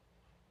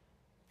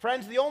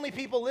 Friends, the only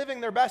people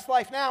living their best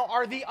life now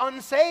are the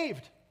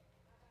unsaved.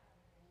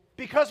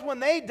 Because when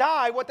they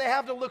die, what they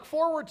have to look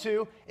forward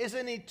to is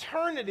an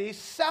eternity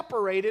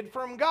separated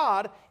from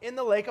God in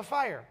the lake of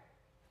fire.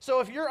 So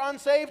if you're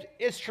unsaved,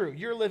 it's true.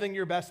 You're living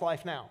your best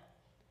life now.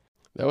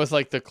 That was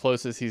like the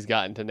closest he's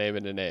gotten to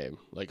naming a name.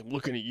 Like, I'm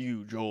looking at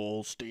you,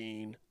 Joel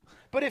Steen.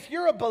 But if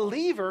you're a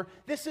believer,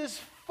 this is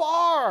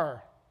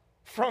far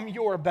from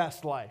your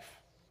best life.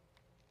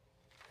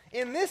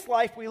 In this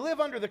life, we live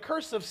under the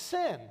curse of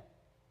sin.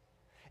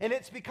 And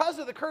it's because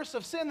of the curse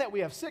of sin that we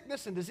have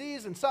sickness and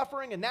disease and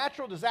suffering and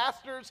natural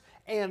disasters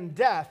and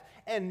death.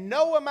 And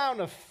no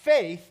amount of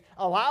faith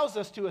allows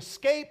us to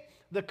escape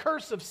the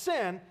curse of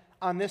sin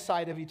on this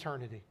side of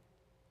eternity.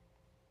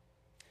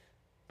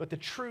 But the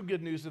true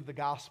good news of the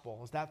gospel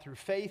is that through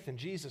faith in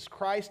Jesus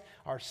Christ,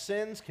 our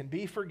sins can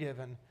be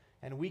forgiven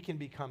and we can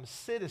become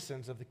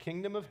citizens of the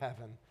kingdom of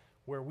heaven,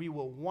 where we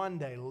will one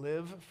day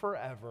live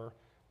forever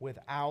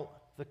without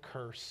the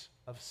curse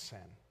of sin.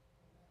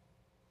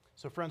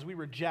 So friends, we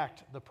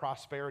reject the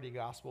prosperity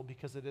gospel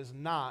because it is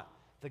not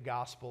the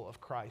gospel of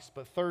Christ.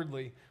 But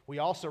thirdly, we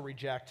also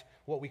reject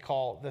what we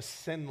call the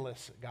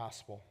sinless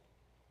gospel.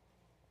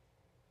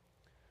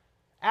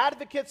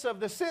 Advocates of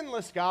the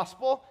sinless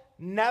gospel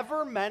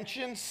never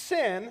mention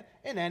sin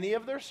in any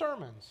of their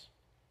sermons.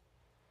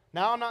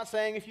 Now, I'm not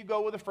saying if you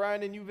go with a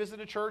friend and you visit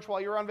a church while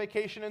you're on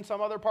vacation in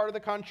some other part of the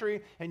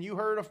country and you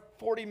heard a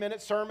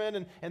 40-minute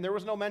sermon and there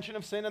was no mention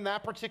of sin in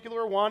that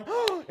particular one,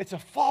 it's a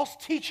false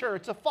teacher,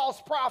 it's a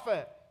false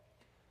prophet.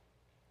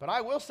 But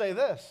I will say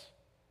this,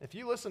 if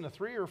you listen to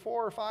 3 or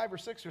 4 or 5 or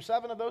 6 or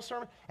 7 of those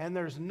sermons and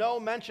there's no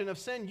mention of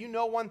sin, you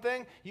know one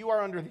thing, you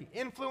are under the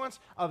influence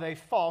of a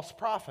false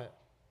prophet.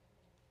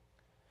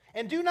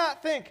 And do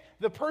not think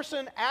the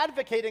person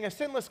advocating a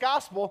sinless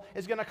gospel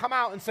is going to come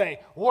out and say,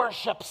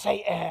 worship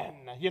Satan,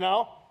 you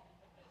know?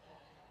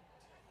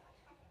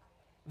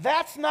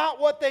 That's not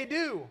what they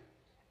do.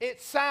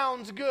 It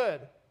sounds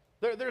good.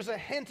 There's a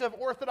hint of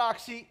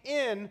orthodoxy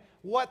in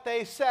what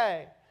they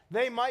say.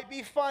 They might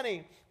be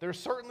funny. They're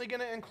certainly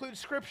going to include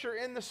scripture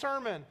in the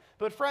sermon.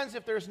 But friends,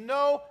 if there's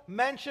no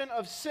mention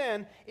of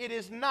sin, it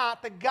is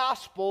not the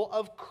gospel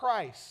of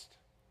Christ.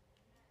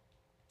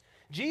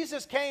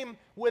 Jesus came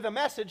with a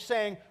message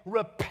saying,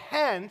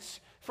 repent,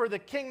 for the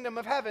kingdom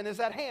of heaven is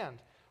at hand.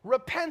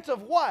 Repent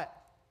of what?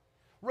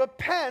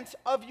 Repent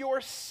of your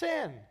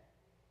sin.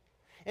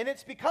 And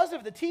it's because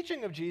of the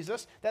teaching of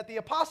Jesus that the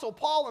Apostle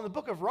Paul in the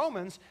book of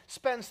Romans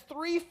spends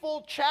 3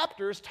 full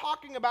chapters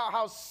talking about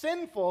how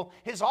sinful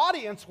his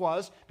audience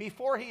was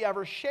before he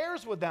ever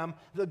shares with them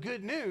the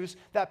good news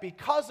that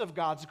because of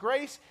God's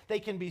grace, they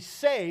can be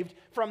saved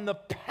from the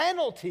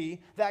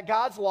penalty that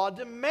God's law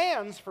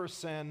demands for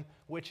sin,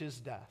 which is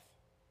death.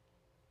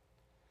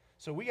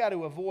 So we got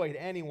to avoid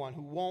anyone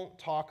who won't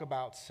talk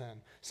about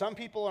sin. Some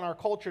people in our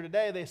culture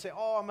today, they say,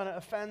 oh, I'm going to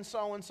offend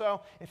so-and-so.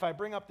 If I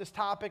bring up this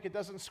topic, it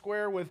doesn't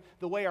square with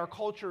the way our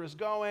culture is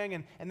going,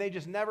 and they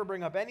just never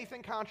bring up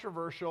anything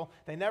controversial.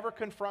 They never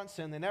confront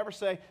sin. They never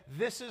say,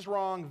 this is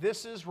wrong,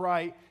 this is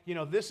right,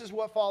 this is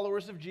what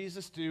followers of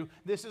Jesus do,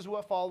 this is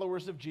what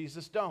followers of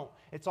Jesus don't.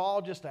 It's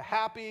all just a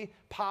happy,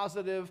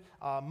 positive,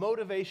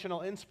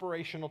 motivational,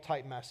 inspirational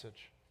type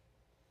message.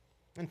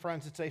 And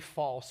friends, it's a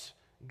false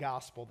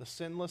gospel. The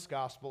sinless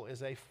gospel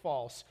is a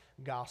false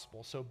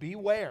gospel. So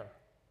beware.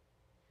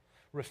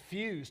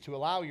 Refuse to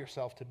allow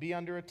yourself to be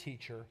under a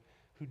teacher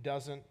who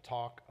doesn't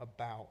talk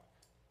about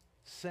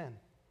sin.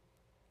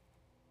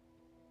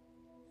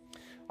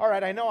 All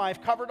right, I know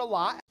I've covered a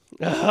lot.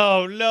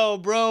 Oh, no,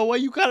 bro. Why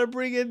you gotta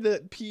bring in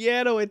the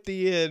piano at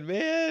the end,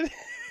 man?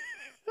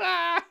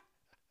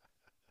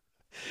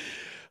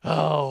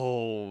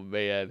 Oh,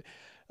 man.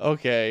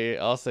 Okay,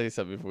 I'll say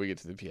something before we get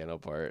to the piano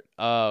part.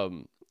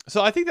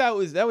 So I think that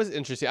was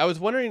interesting. I was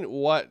wondering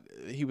what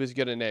he was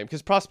going to name,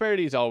 because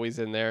prosperity is always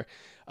in there.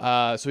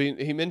 So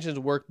he mentions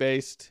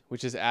work-based,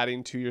 which is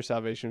adding to your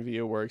salvation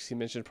via works. He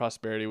mentioned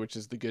prosperity, which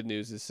is the good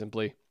news, is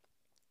simply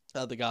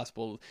the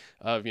gospel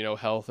of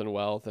health and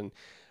wealth, and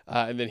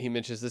then he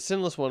mentions the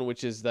sinless one,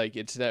 which is like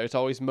it's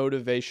always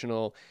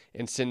motivational,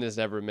 and sin is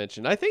never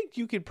mentioned. I think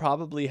you could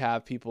probably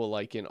have people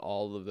like in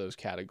all of those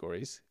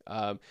categories.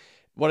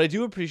 What I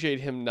do appreciate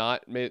him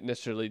not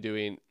necessarily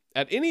doing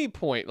at any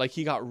point, like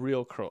he got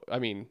real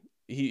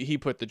he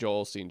put the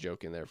Joel Osteen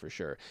joke in there for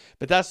sure,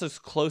 but that's as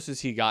close as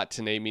he got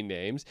to naming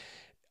names.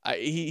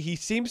 He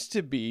seems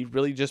to be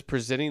really just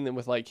presenting them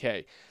with like,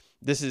 hey,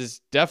 this is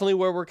definitely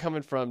where we're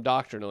coming from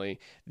doctrinally.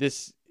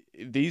 This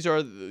these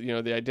are, the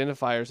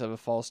identifiers of a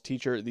false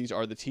teacher. These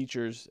are the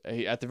teachers.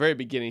 At the very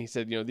beginning, he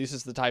said, this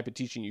is the type of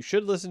teaching you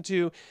should listen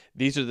to.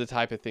 These are the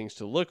type of things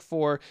to look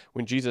for.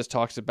 When Jesus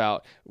talks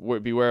about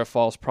beware of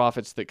false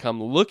prophets that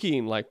come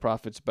looking like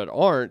prophets but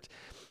aren't,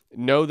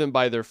 know them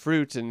by their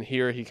fruits. And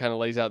here he kind of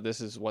lays out,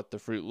 this is what the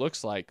fruit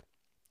looks like.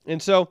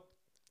 And so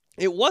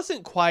it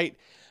wasn't quite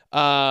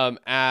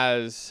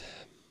as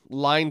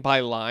line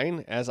by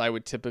line as I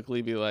would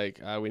typically be like,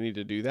 we need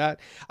to do that.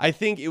 I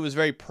think it was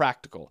very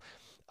practical.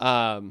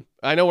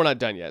 I know we're not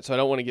done yet, so I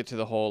don't want to get to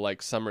the whole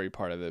summary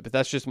part of it, but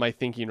that's just my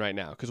thinking right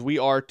now, because we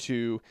are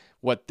to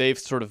what they've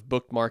sort of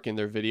bookmarked in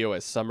their video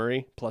as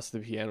summary, plus the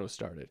piano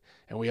started.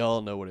 And we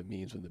all know what it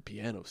means when the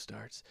piano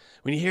starts.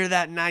 When you hear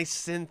that nice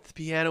synth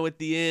piano at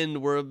the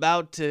end, we're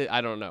about to,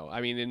 I don't know.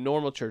 I mean, in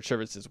normal church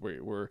services,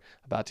 we're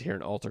about to hear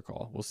an altar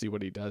call. We'll see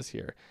what he does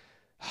here.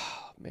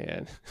 Oh,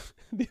 man,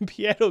 the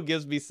piano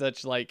gives me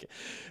such it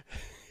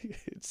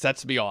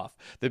sets me off.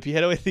 The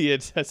piano at the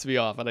end sets me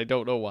off, and I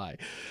don't know why.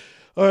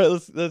 All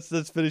right,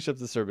 let's finish up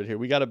the sermon here.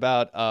 We got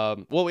about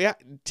we have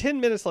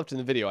 10 minutes left in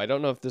the video. I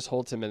don't know if this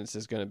whole 10 minutes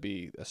is going to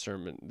be a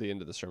sermon, the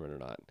end of the sermon or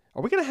not.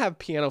 Are we going to have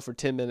piano for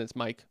 10 minutes,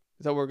 Mike?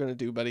 Is that what we're going to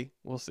do, buddy?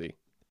 We'll see.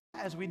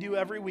 As we do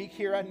every week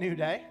here at New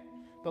Day,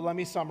 but let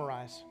me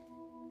summarize.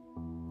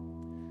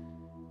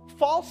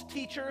 False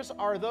teachers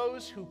are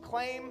those who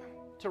claim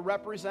to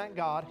represent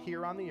God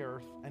here on the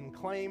earth and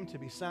claim to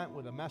be sent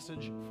with a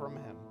message from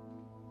Him,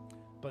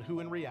 but who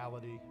in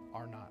reality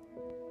are not.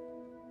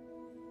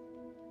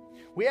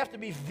 We have to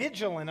be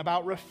vigilant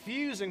about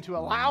refusing to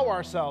allow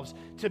ourselves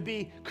to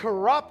be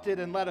corrupted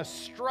and led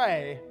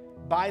astray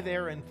by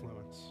their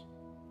influence.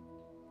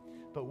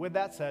 But with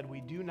that said,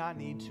 we do not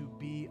need to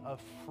be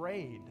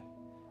afraid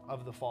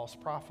of the false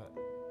prophet,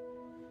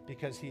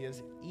 because he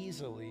is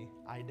easily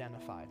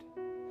identified.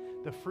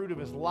 The fruit of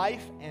his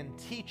life and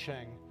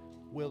teaching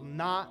will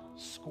not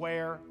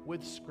square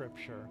with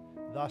Scripture,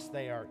 thus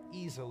they are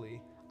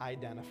easily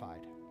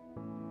identified.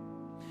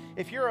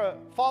 If you're a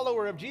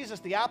follower of Jesus,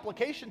 the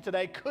application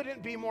today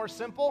couldn't be more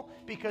simple,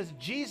 because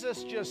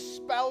Jesus just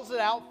spells it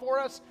out for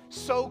us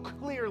so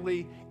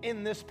clearly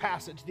in this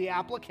passage. The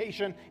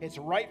application, it's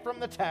right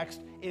from the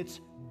text. It's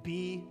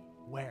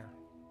beware.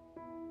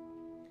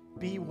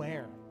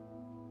 Beware.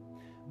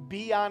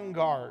 Be on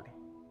guard.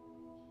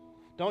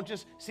 Don't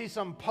just see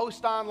some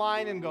post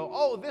online and go,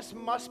 oh, this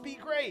must be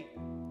great.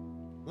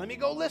 Let me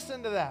go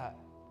listen to that.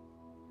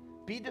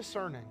 Be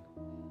discerning.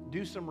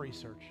 Do some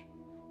research.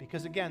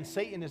 Because again,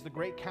 Satan is the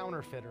great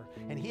counterfeiter,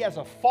 and he has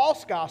a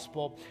false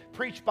gospel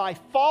preached by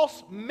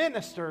false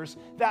ministers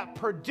that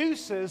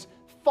produces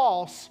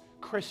false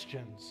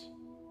Christians.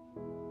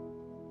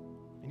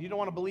 And you don't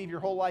want to believe your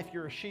whole life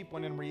you're a sheep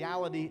when in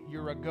reality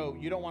you're a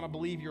goat. You don't want to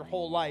believe your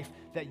whole life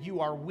that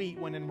you are wheat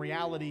when in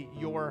reality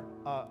you're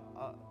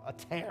a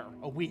tare,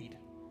 a weed.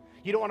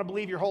 You don't want to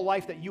believe your whole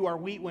life that you are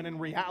wheat when in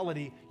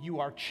reality you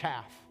are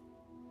chaff.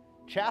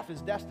 Chaff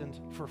is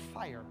destined for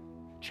fire.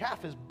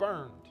 Chaff is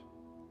burned.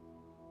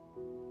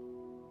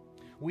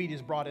 Wheat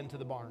is brought into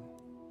the barn.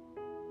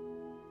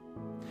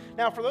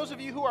 Now, for those of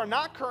you who are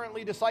not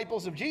currently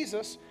disciples of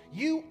Jesus,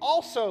 you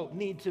also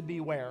need to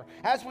beware.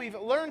 As we've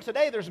learned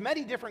today, there's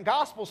many different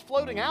gospels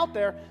floating out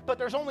there, but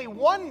there's only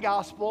one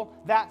gospel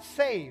that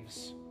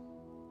saves.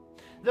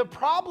 The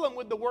problem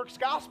with the works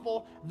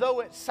gospel,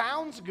 though it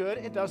sounds good,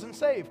 it doesn't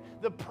save.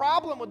 The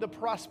problem with the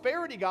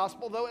prosperity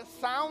gospel, though it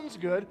sounds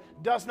good,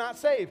 does not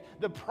save.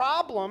 The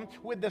problem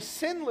with the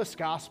sinless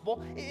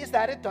gospel is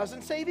that it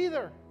doesn't save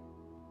either.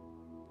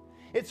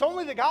 It's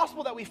only the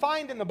gospel that we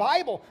find in the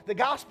Bible, the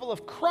gospel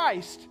of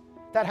Christ,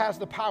 that has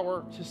the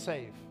power to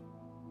save.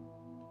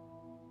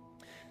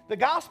 The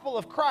gospel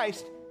of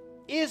Christ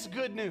is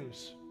good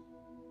news.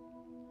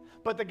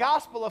 But the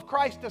gospel of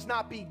Christ does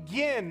not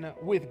begin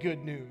with good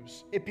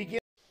news. It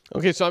begins.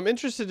 Okay, so I'm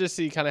interested to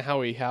see kind of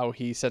how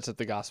he sets up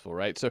the gospel,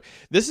 right? So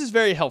this is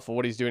very helpful,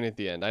 what he's doing at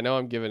the end. I know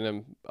I'm giving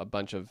him a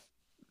bunch of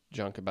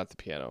junk about the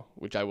piano,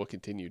 which I will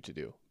continue to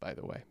do, by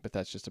the way, but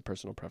that's just a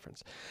personal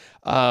preference.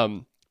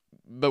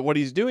 But what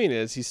he's doing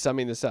is he's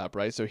summing this up,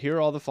 right? So here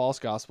are all the false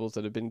gospels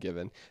that have been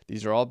given.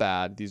 These are all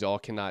bad. These all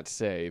cannot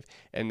save.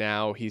 And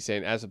now he's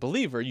saying, as a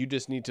believer, you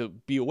just need to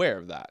be aware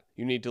of that.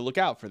 You need to look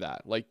out for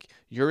that. Like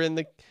you're in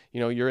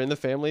the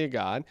family of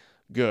God,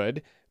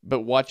 good,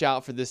 but watch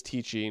out for this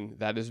teaching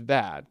that is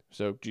bad.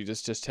 So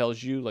Jesus just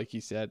tells you, like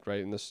he said,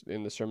 right,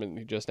 in the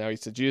sermon just now, he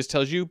said, Jesus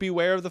tells you,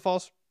 beware of the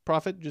false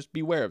prophet. Just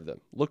beware of them.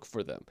 Look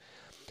for them.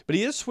 But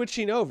he is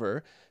switching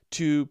over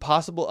to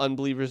possible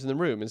unbelievers in the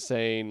room and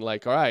saying,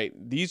 like, all right,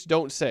 these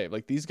don't save.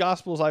 Like these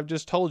gospels I've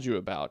just told you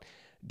about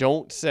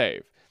don't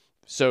save.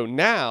 So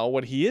now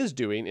what he is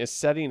doing is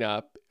setting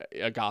up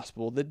a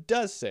gospel that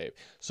does save.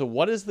 So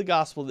what does the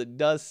gospel that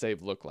does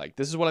save look like?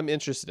 This is what I'm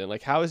interested in.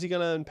 Like, how is he going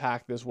to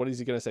unpack this? What is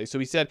he going to say? So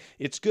he said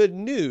it's good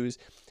news,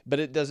 but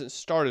it doesn't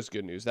start as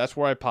good news. That's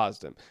where I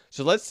paused him.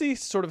 So let's see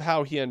sort of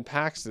how he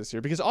unpacks this here,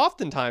 because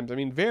oftentimes, I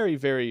mean, very,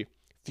 very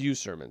few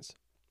sermons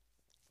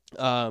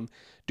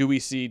do we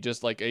see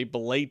just like a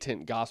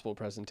blatant gospel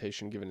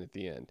presentation given at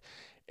the end.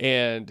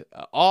 And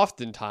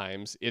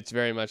oftentimes it's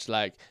very much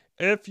like,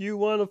 if you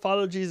want to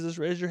follow Jesus,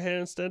 raise your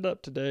hand, stand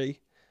up today,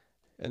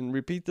 and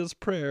repeat this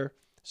prayer.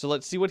 So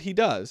let's see what he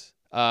does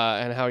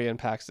and how he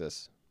impacts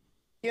this.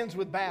 Begins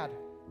with bad.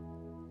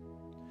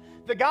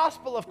 The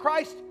gospel of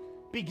Christ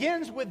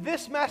begins with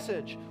this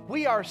message: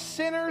 we are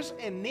sinners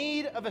in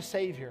need of a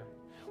Savior.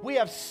 We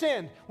have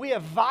sinned. We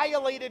have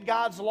violated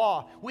God's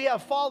law. We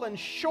have fallen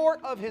short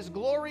of His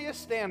glorious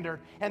standard,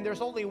 and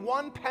there's only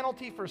one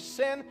penalty for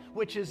sin,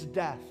 which is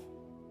death.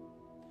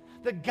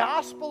 The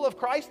gospel of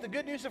Christ, the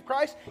good news of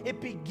Christ, it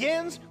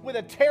begins with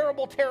a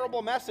terrible,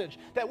 terrible message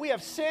that we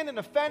have sinned and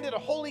offended a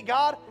holy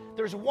God.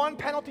 There's one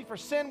penalty for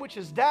sin, which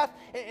is death,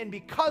 and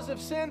because of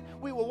sin,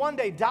 we will one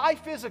day die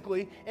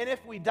physically, and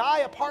if we die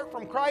apart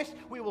from Christ,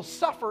 we will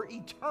suffer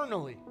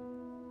eternally.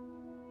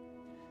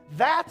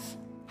 That's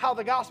how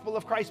the gospel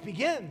of Christ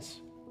begins.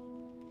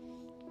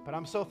 But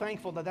I'm so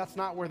thankful that that's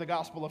not where the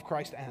gospel of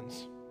Christ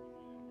ends.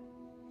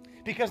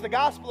 Because the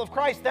gospel of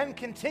Christ then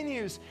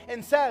continues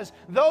and says,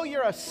 though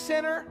you're a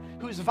sinner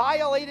who's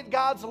violated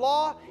God's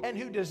law and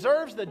who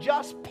deserves the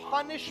just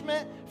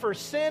punishment for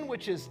sin,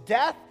 which is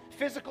death,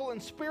 physical and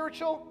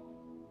spiritual,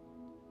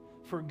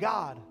 for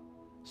God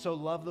so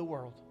loved the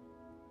world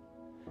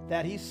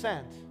that He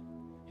sent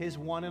His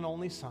one and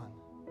only Son,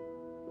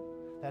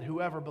 that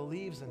whoever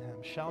believes in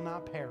Him shall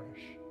not perish,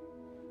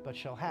 but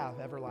shall have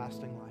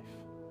everlasting life.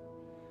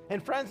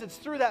 And friends, it's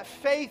through that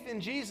faith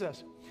in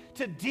Jesus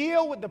to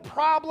deal with the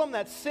problem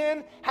that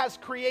sin has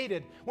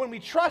created. When we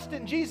trust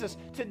in Jesus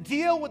to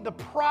deal with the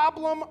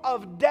problem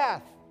of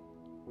death,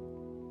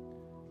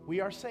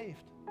 we are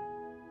saved.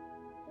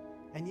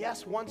 And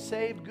yes, once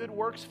saved, good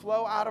works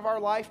flow out of our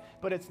life,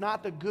 but it's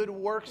not the good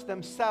works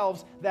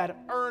themselves that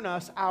earn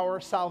us our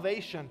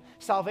salvation.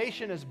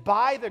 Salvation is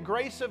by the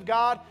grace of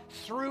God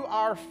through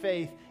our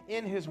faith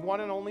in His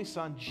one and only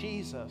Son,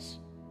 Jesus,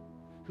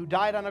 who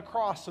died on a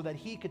cross so that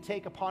He could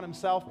take upon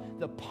Himself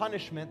the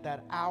punishment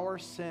that our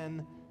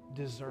sin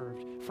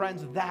deserved.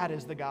 Friends, that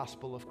is the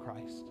gospel of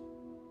Christ.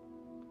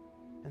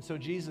 And so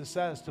Jesus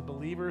says to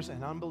believers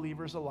and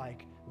unbelievers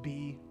alike,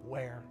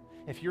 beware.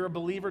 If you're a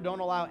believer, don't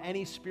allow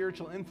any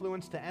spiritual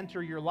influence to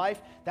enter your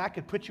life. That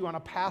could put you on a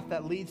path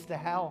that leads to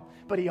hell.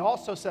 But He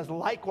also says,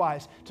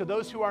 likewise, to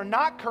those who are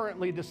not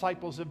currently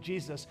disciples of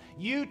Jesus,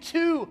 you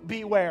too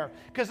beware.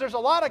 Because there's a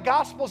lot of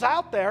gospels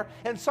out there,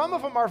 and some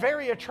of them are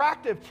very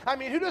attractive. I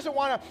mean, who doesn't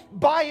want to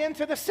buy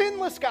into the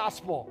sinless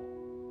gospel?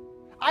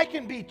 I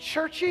can be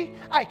churchy,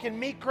 I can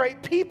meet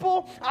great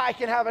people, I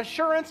can have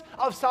assurance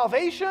of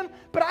salvation,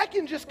 but I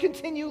can just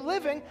continue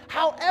living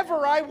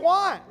however I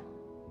want.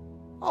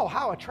 Oh,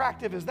 how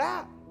attractive is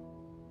that?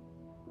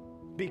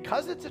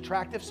 Because it's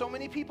attractive, so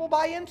many people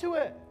buy into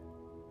it.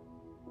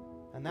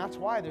 And that's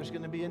why there's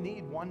going to be a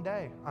need one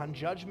day, on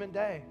Judgment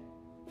Day,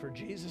 for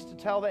Jesus to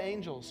tell the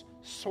angels,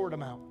 sort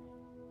them out.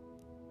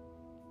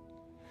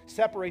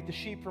 Separate the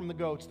sheep from the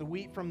goats, the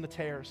wheat from the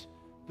tares,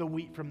 the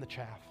wheat from the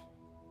chaff.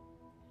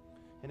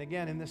 And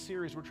again, in this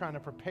series, we're trying to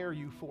prepare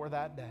you for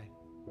that day.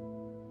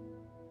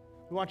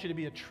 We want you to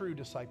be a true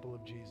disciple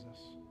of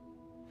Jesus.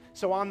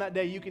 So on that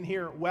day, you can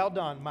hear, well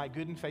done, my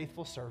good and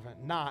faithful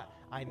servant, not,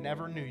 I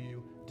never knew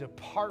you,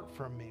 depart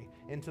from me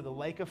into the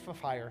lake of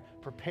fire,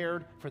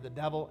 prepared for the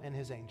devil and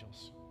his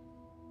angels.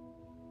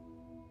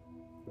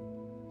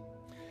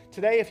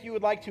 Today, if you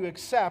would like to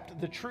accept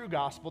the true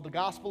gospel, the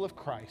gospel of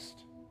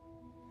Christ,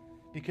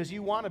 because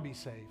you want to be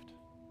saved,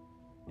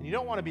 and you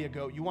don't want to be a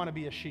goat, you want to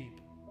be a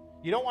sheep.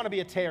 You don't want to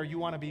be a tare, you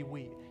want to be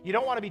wheat. You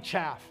don't want to be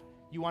chaff,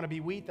 you want to be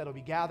wheat that'll be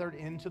gathered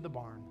into the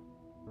barn.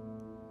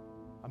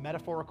 A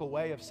metaphorical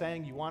way of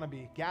saying you want to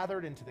be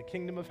gathered into the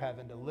kingdom of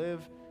heaven to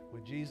live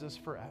with Jesus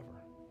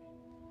forever.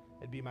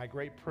 It'd be my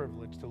great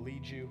privilege to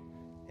lead you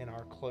in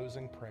our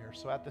closing prayer.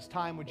 So at this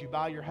time, would you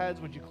bow your heads?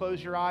 Would you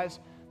close your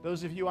eyes?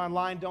 Those of you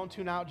online, don't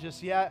tune out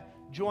just yet.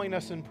 Join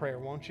us in prayer,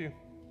 won't you?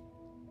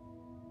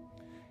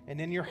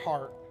 And in your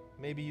heart,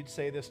 maybe you'd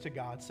say this to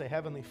God. Say,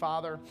 Heavenly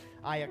Father,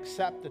 I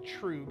accept the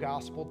true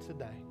gospel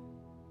today.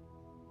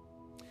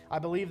 I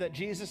believe that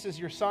Jesus is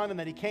your Son and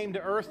that He came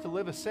to earth to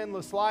live a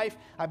sinless life.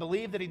 I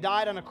believe that He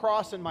died on a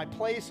cross in my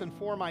place and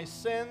for my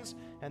sins,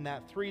 and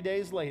that 3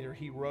 days later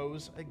He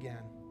rose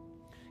again.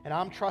 And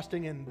I'm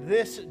trusting in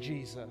this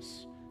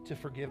Jesus to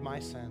forgive my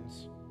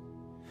sins.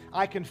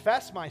 I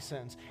confess my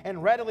sins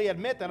and readily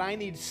admit that I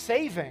need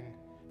saving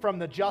from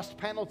the just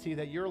penalty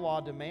that your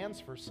law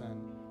demands for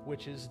sin,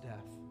 which is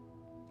death.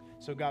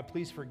 So God,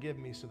 please forgive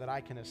me so that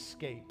I can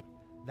escape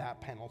that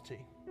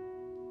penalty.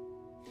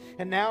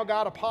 And now,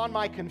 God, upon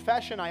my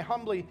confession, I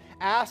humbly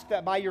ask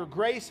that by your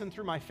grace and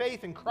through my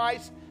faith in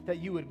Christ, that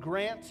you would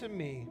grant to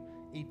me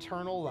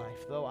eternal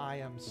life, though I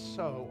am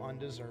so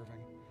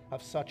undeserving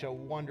of such a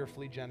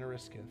wonderfully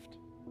generous gift.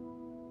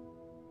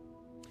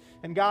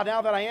 And God,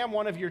 now that I am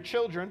one of your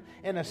children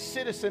and a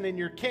citizen in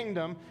your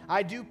kingdom,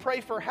 I do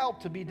pray for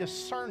help to be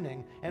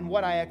discerning in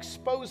what I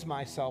expose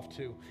myself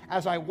to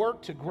as I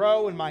work to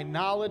grow in my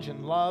knowledge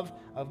and love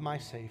of my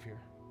Savior.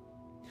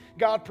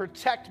 God,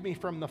 protect me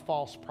from the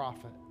false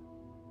prophet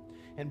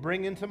and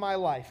bring into my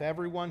life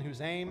everyone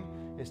whose aim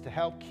is to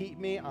help keep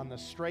me on the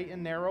straight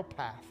and narrow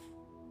path.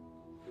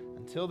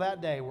 until that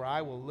day where I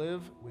will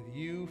live with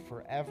you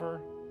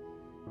forever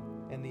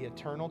in the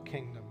eternal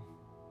kingdom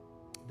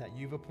that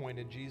you've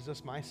appointed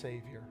Jesus, my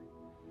Savior,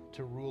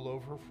 to rule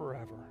over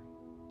forever.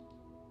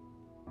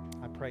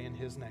 I pray in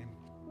his name.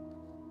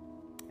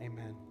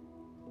 Amen.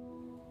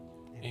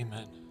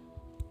 Amen.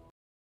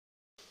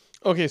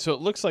 Okay, so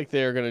it looks like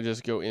they're going to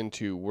just go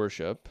into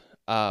worship.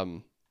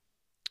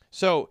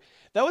 So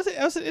that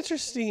was an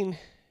interesting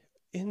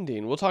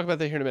ending. We'll talk about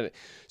that here in a minute.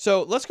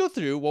 So let's go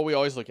through what we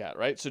always look at,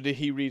 right? So did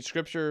he read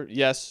scripture?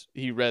 Yes,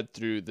 he read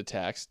through the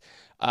text.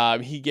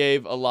 He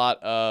gave a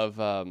lot of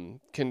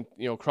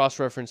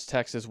cross-reference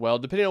text as well.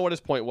 Depending on what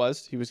his point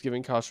was, he was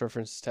giving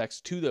cross-reference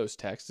text to those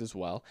texts as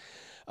well.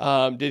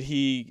 Did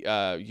he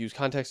use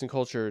context and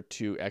culture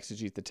to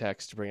exegete the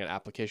text to bring an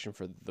application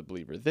for the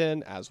believer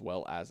then, as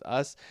well as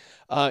us?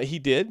 He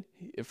did,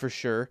 for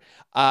sure.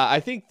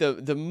 I think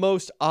the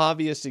most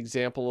obvious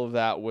example of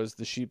that was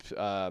the sheep,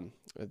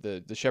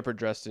 the shepherd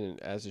dressed in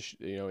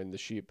in the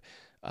sheep,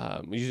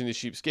 using the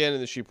sheep skin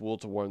and the sheep wool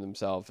to warm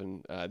themselves,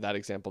 and that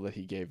example that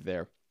he gave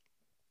there.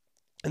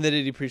 And then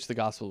did he preach the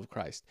gospel of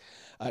Christ?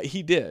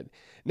 He did.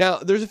 Now,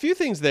 there's a few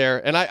things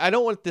there, and I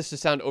don't want this to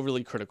sound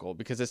overly critical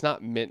because it's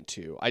not meant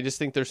to. I just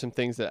think there's some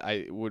things that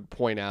I would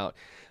point out.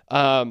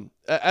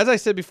 As I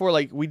said before,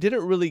 like, we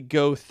didn't really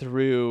go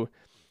through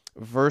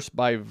verse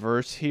by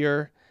verse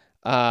here.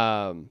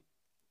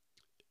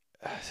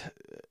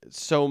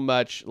 So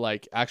much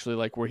like actually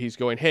like where he's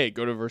going, hey,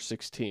 go to verse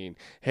 16,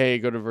 hey,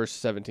 go to verse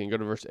 17, go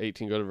to verse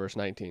 18, go to verse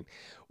 19.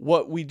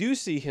 What we do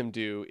see him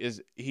do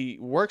is he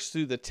works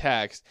through the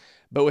text,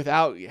 but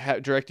without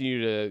directing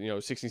you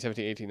to 16,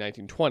 17, 18,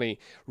 19, 20,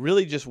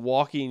 really just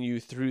walking you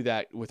through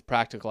that with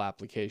practical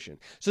application.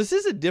 So this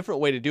is a different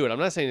way to do it. I'm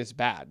not saying it's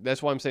bad.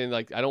 That's why I'm saying,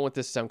 like, I don't want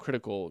this to sound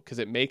critical because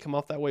it may come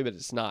off that way, but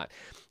it's not.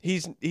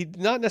 He's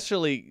not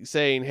necessarily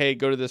saying, hey,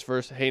 go to this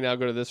verse, hey, now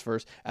go to this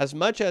verse, as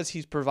much as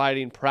he's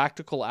providing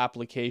practical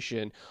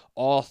application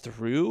all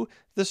through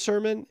the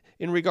sermon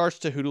in regards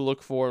to who to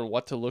look for and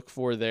what to look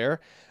for there.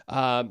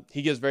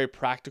 He gives very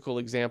practical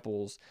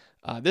examples.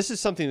 This is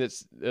something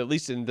that's, at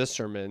least in this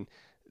sermon,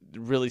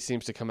 really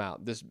seems to come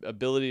out. This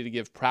ability to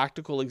give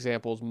practical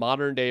examples,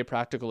 modern day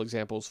practical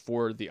examples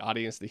for the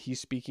audience that he's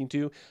speaking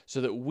to,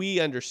 so that we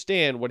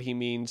understand what he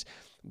means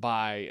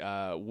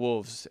by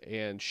wolves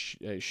and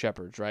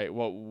shepherds, right?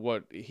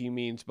 What he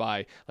means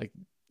by, like,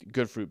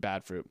 good fruit,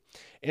 bad fruit.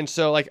 And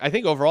so, like, I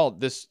think overall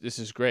this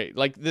is great.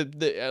 Like,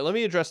 let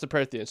me address the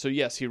prayer at the end. So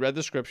yes, he read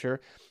the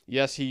scripture.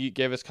 Yes, he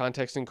gave us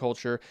context and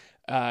culture.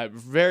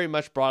 Very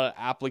much brought an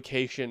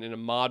application in a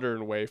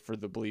modern way for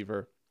the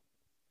believer.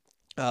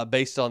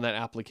 Based on that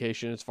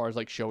application, as far as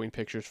like showing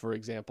pictures, for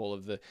example,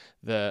 of the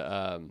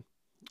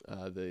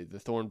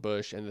thorn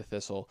bush and the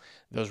thistle.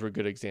 Those were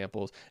good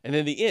examples. And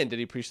then the end, did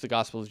he preach the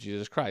gospel of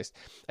Jesus Christ?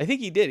 I think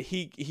he did.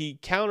 He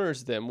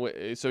counters them.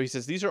 So he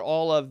says, these are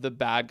all of the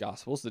bad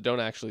gospels that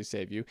don't actually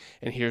save you.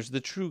 And here's the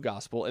true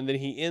gospel. And then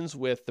he ends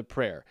with the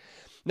prayer.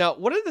 Now,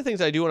 one of the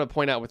things I do want to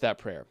point out with that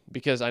prayer,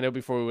 because I know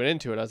before we went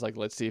into it, I was like,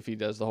 let's see if he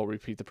does the whole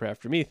repeat the prayer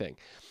after me thing.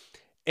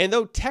 And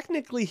though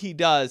technically he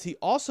does, he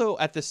also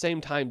at the same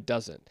time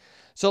doesn't.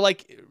 So,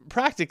 like,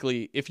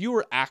 practically, if you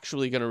were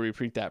actually going to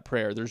repeat that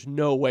prayer, there's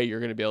no way you're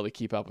going to be able to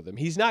keep up with him.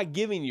 He's not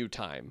giving you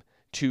time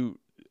to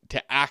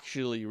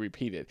actually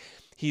repeat it.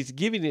 He's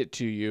giving it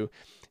to you.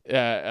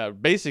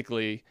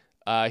 Basically,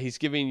 he's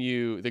giving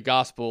you the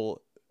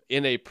gospel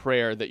in a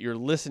prayer that you're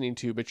listening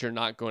to, but you're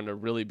not going to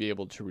really be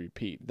able to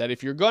repeat. That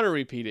if you're going to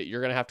repeat it,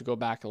 you're going to have to go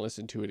back and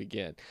listen to it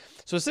again.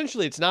 So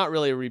essentially, it's not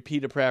really a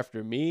repeat a prayer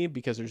after me,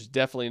 because there's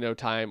definitely no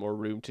time or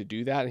room to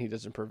do that, and he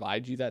doesn't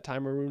provide you that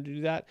time or room to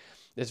do that.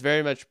 It's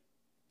very much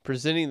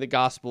presenting the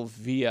gospel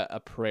via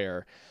a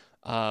prayer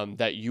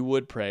that you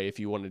would pray if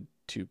you wanted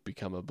to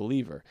become a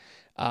believer.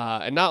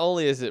 And not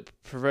only is it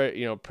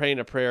praying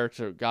a prayer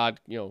to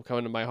God, come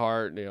into my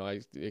heart,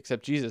 I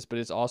accept Jesus, but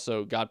it's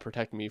also God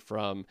protect me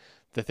from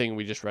the thing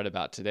we just read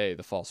about today,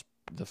 the false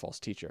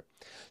teacher.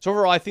 So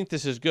overall, I think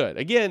this is good.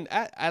 Again,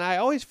 and I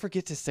always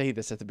forget to say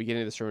this at the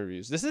beginning of the sermon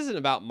reviews. This isn't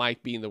about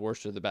Mike being the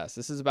worst or the best.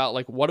 This is about,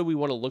 like, what do we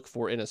want to look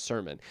for in a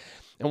sermon?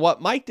 And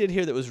what Mike did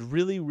here that was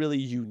really, really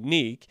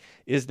unique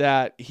is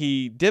that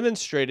he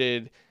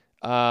demonstrated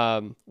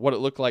what it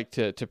looked like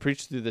to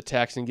preach through the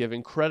text and give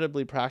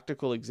incredibly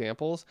practical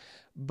examples.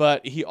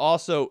 But he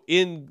also,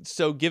 in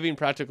so giving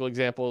practical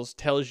examples,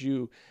 tells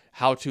you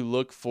how to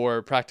look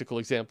for practical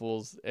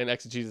examples and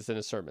exegesis in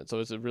a sermon. So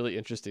it's a really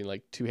interesting,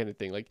 like, two-handed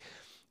thing. Like,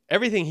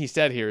 everything he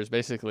said here is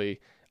basically,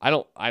 I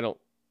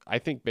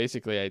think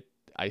basically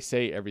I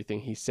say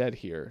everything he said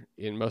here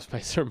in most of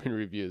my sermon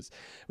reviews,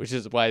 which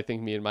is why I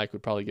think me and Mike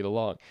would probably get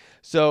along.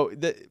 So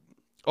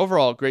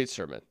overall, great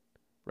sermon,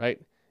 right?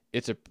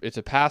 It's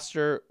a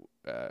pastor,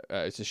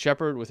 it's a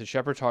shepherd with a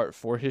shepherd's heart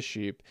for his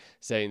sheep,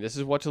 saying this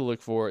is what to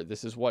look for,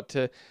 this is what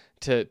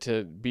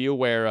to be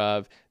aware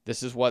of,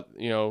 this is what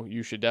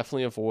you should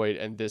definitely avoid,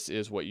 and this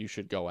is what you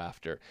should go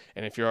after.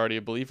 And if you're already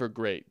a believer,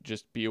 great,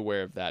 just be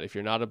aware of that. If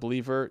you're not a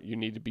believer, you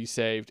need to be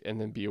saved,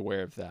 and then be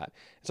aware of that.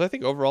 So I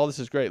think overall this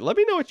is great. Let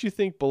me know what you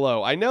think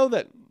below. I know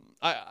that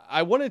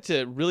I wanted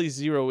to really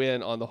zero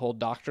in on the whole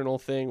doctrinal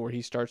thing where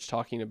he starts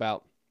talking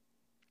about,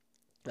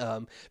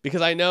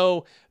 because I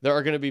know there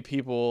are going to be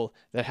people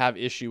that have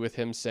issue with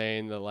him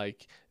saying that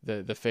like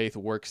the faith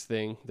works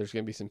thing. There's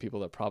going to be some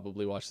people that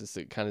probably watch this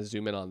that kind of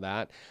zoom in on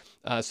that.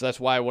 So that's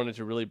why I wanted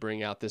to really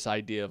bring out this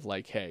idea of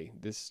like, hey,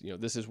 this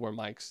is where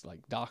Mike's like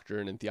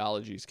doctrine and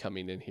theology is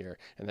coming in here,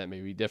 and that may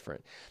be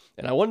different.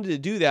 And I wanted to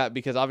do that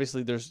because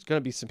obviously there's going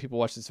to be some people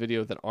watch this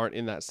video that aren't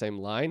in that same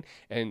line,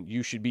 and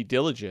you should be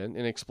diligent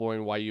in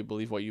exploring why you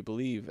believe what you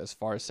believe as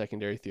far as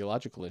secondary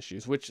theological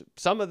issues, which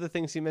some of the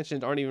things he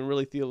mentioned aren't even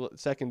really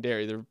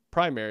secondary, they're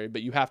primary,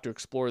 but you have to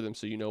explore them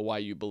so you know why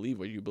you believe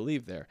what you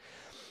believe there.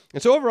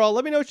 And so overall,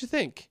 let me know what you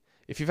think.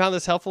 If you found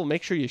this helpful,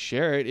 make sure you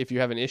share it. If you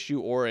have an issue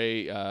or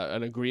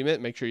an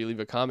agreement, make sure you leave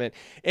a comment.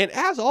 And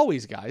as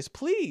always, guys,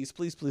 please,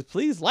 please, please,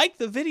 please like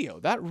the video.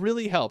 That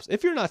really helps.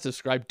 If you're not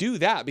subscribed, do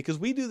that, because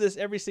we do this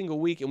every single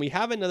week, and we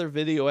have another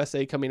video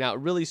essay coming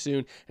out really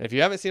soon. And if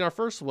you haven't seen our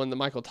first one, the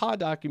Michael Todd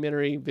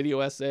documentary,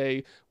 video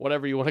essay,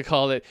 whatever you want to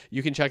call it,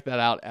 you can check that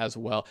out as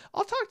well.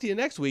 I'll talk to you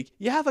next week.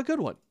 You have a good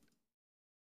one.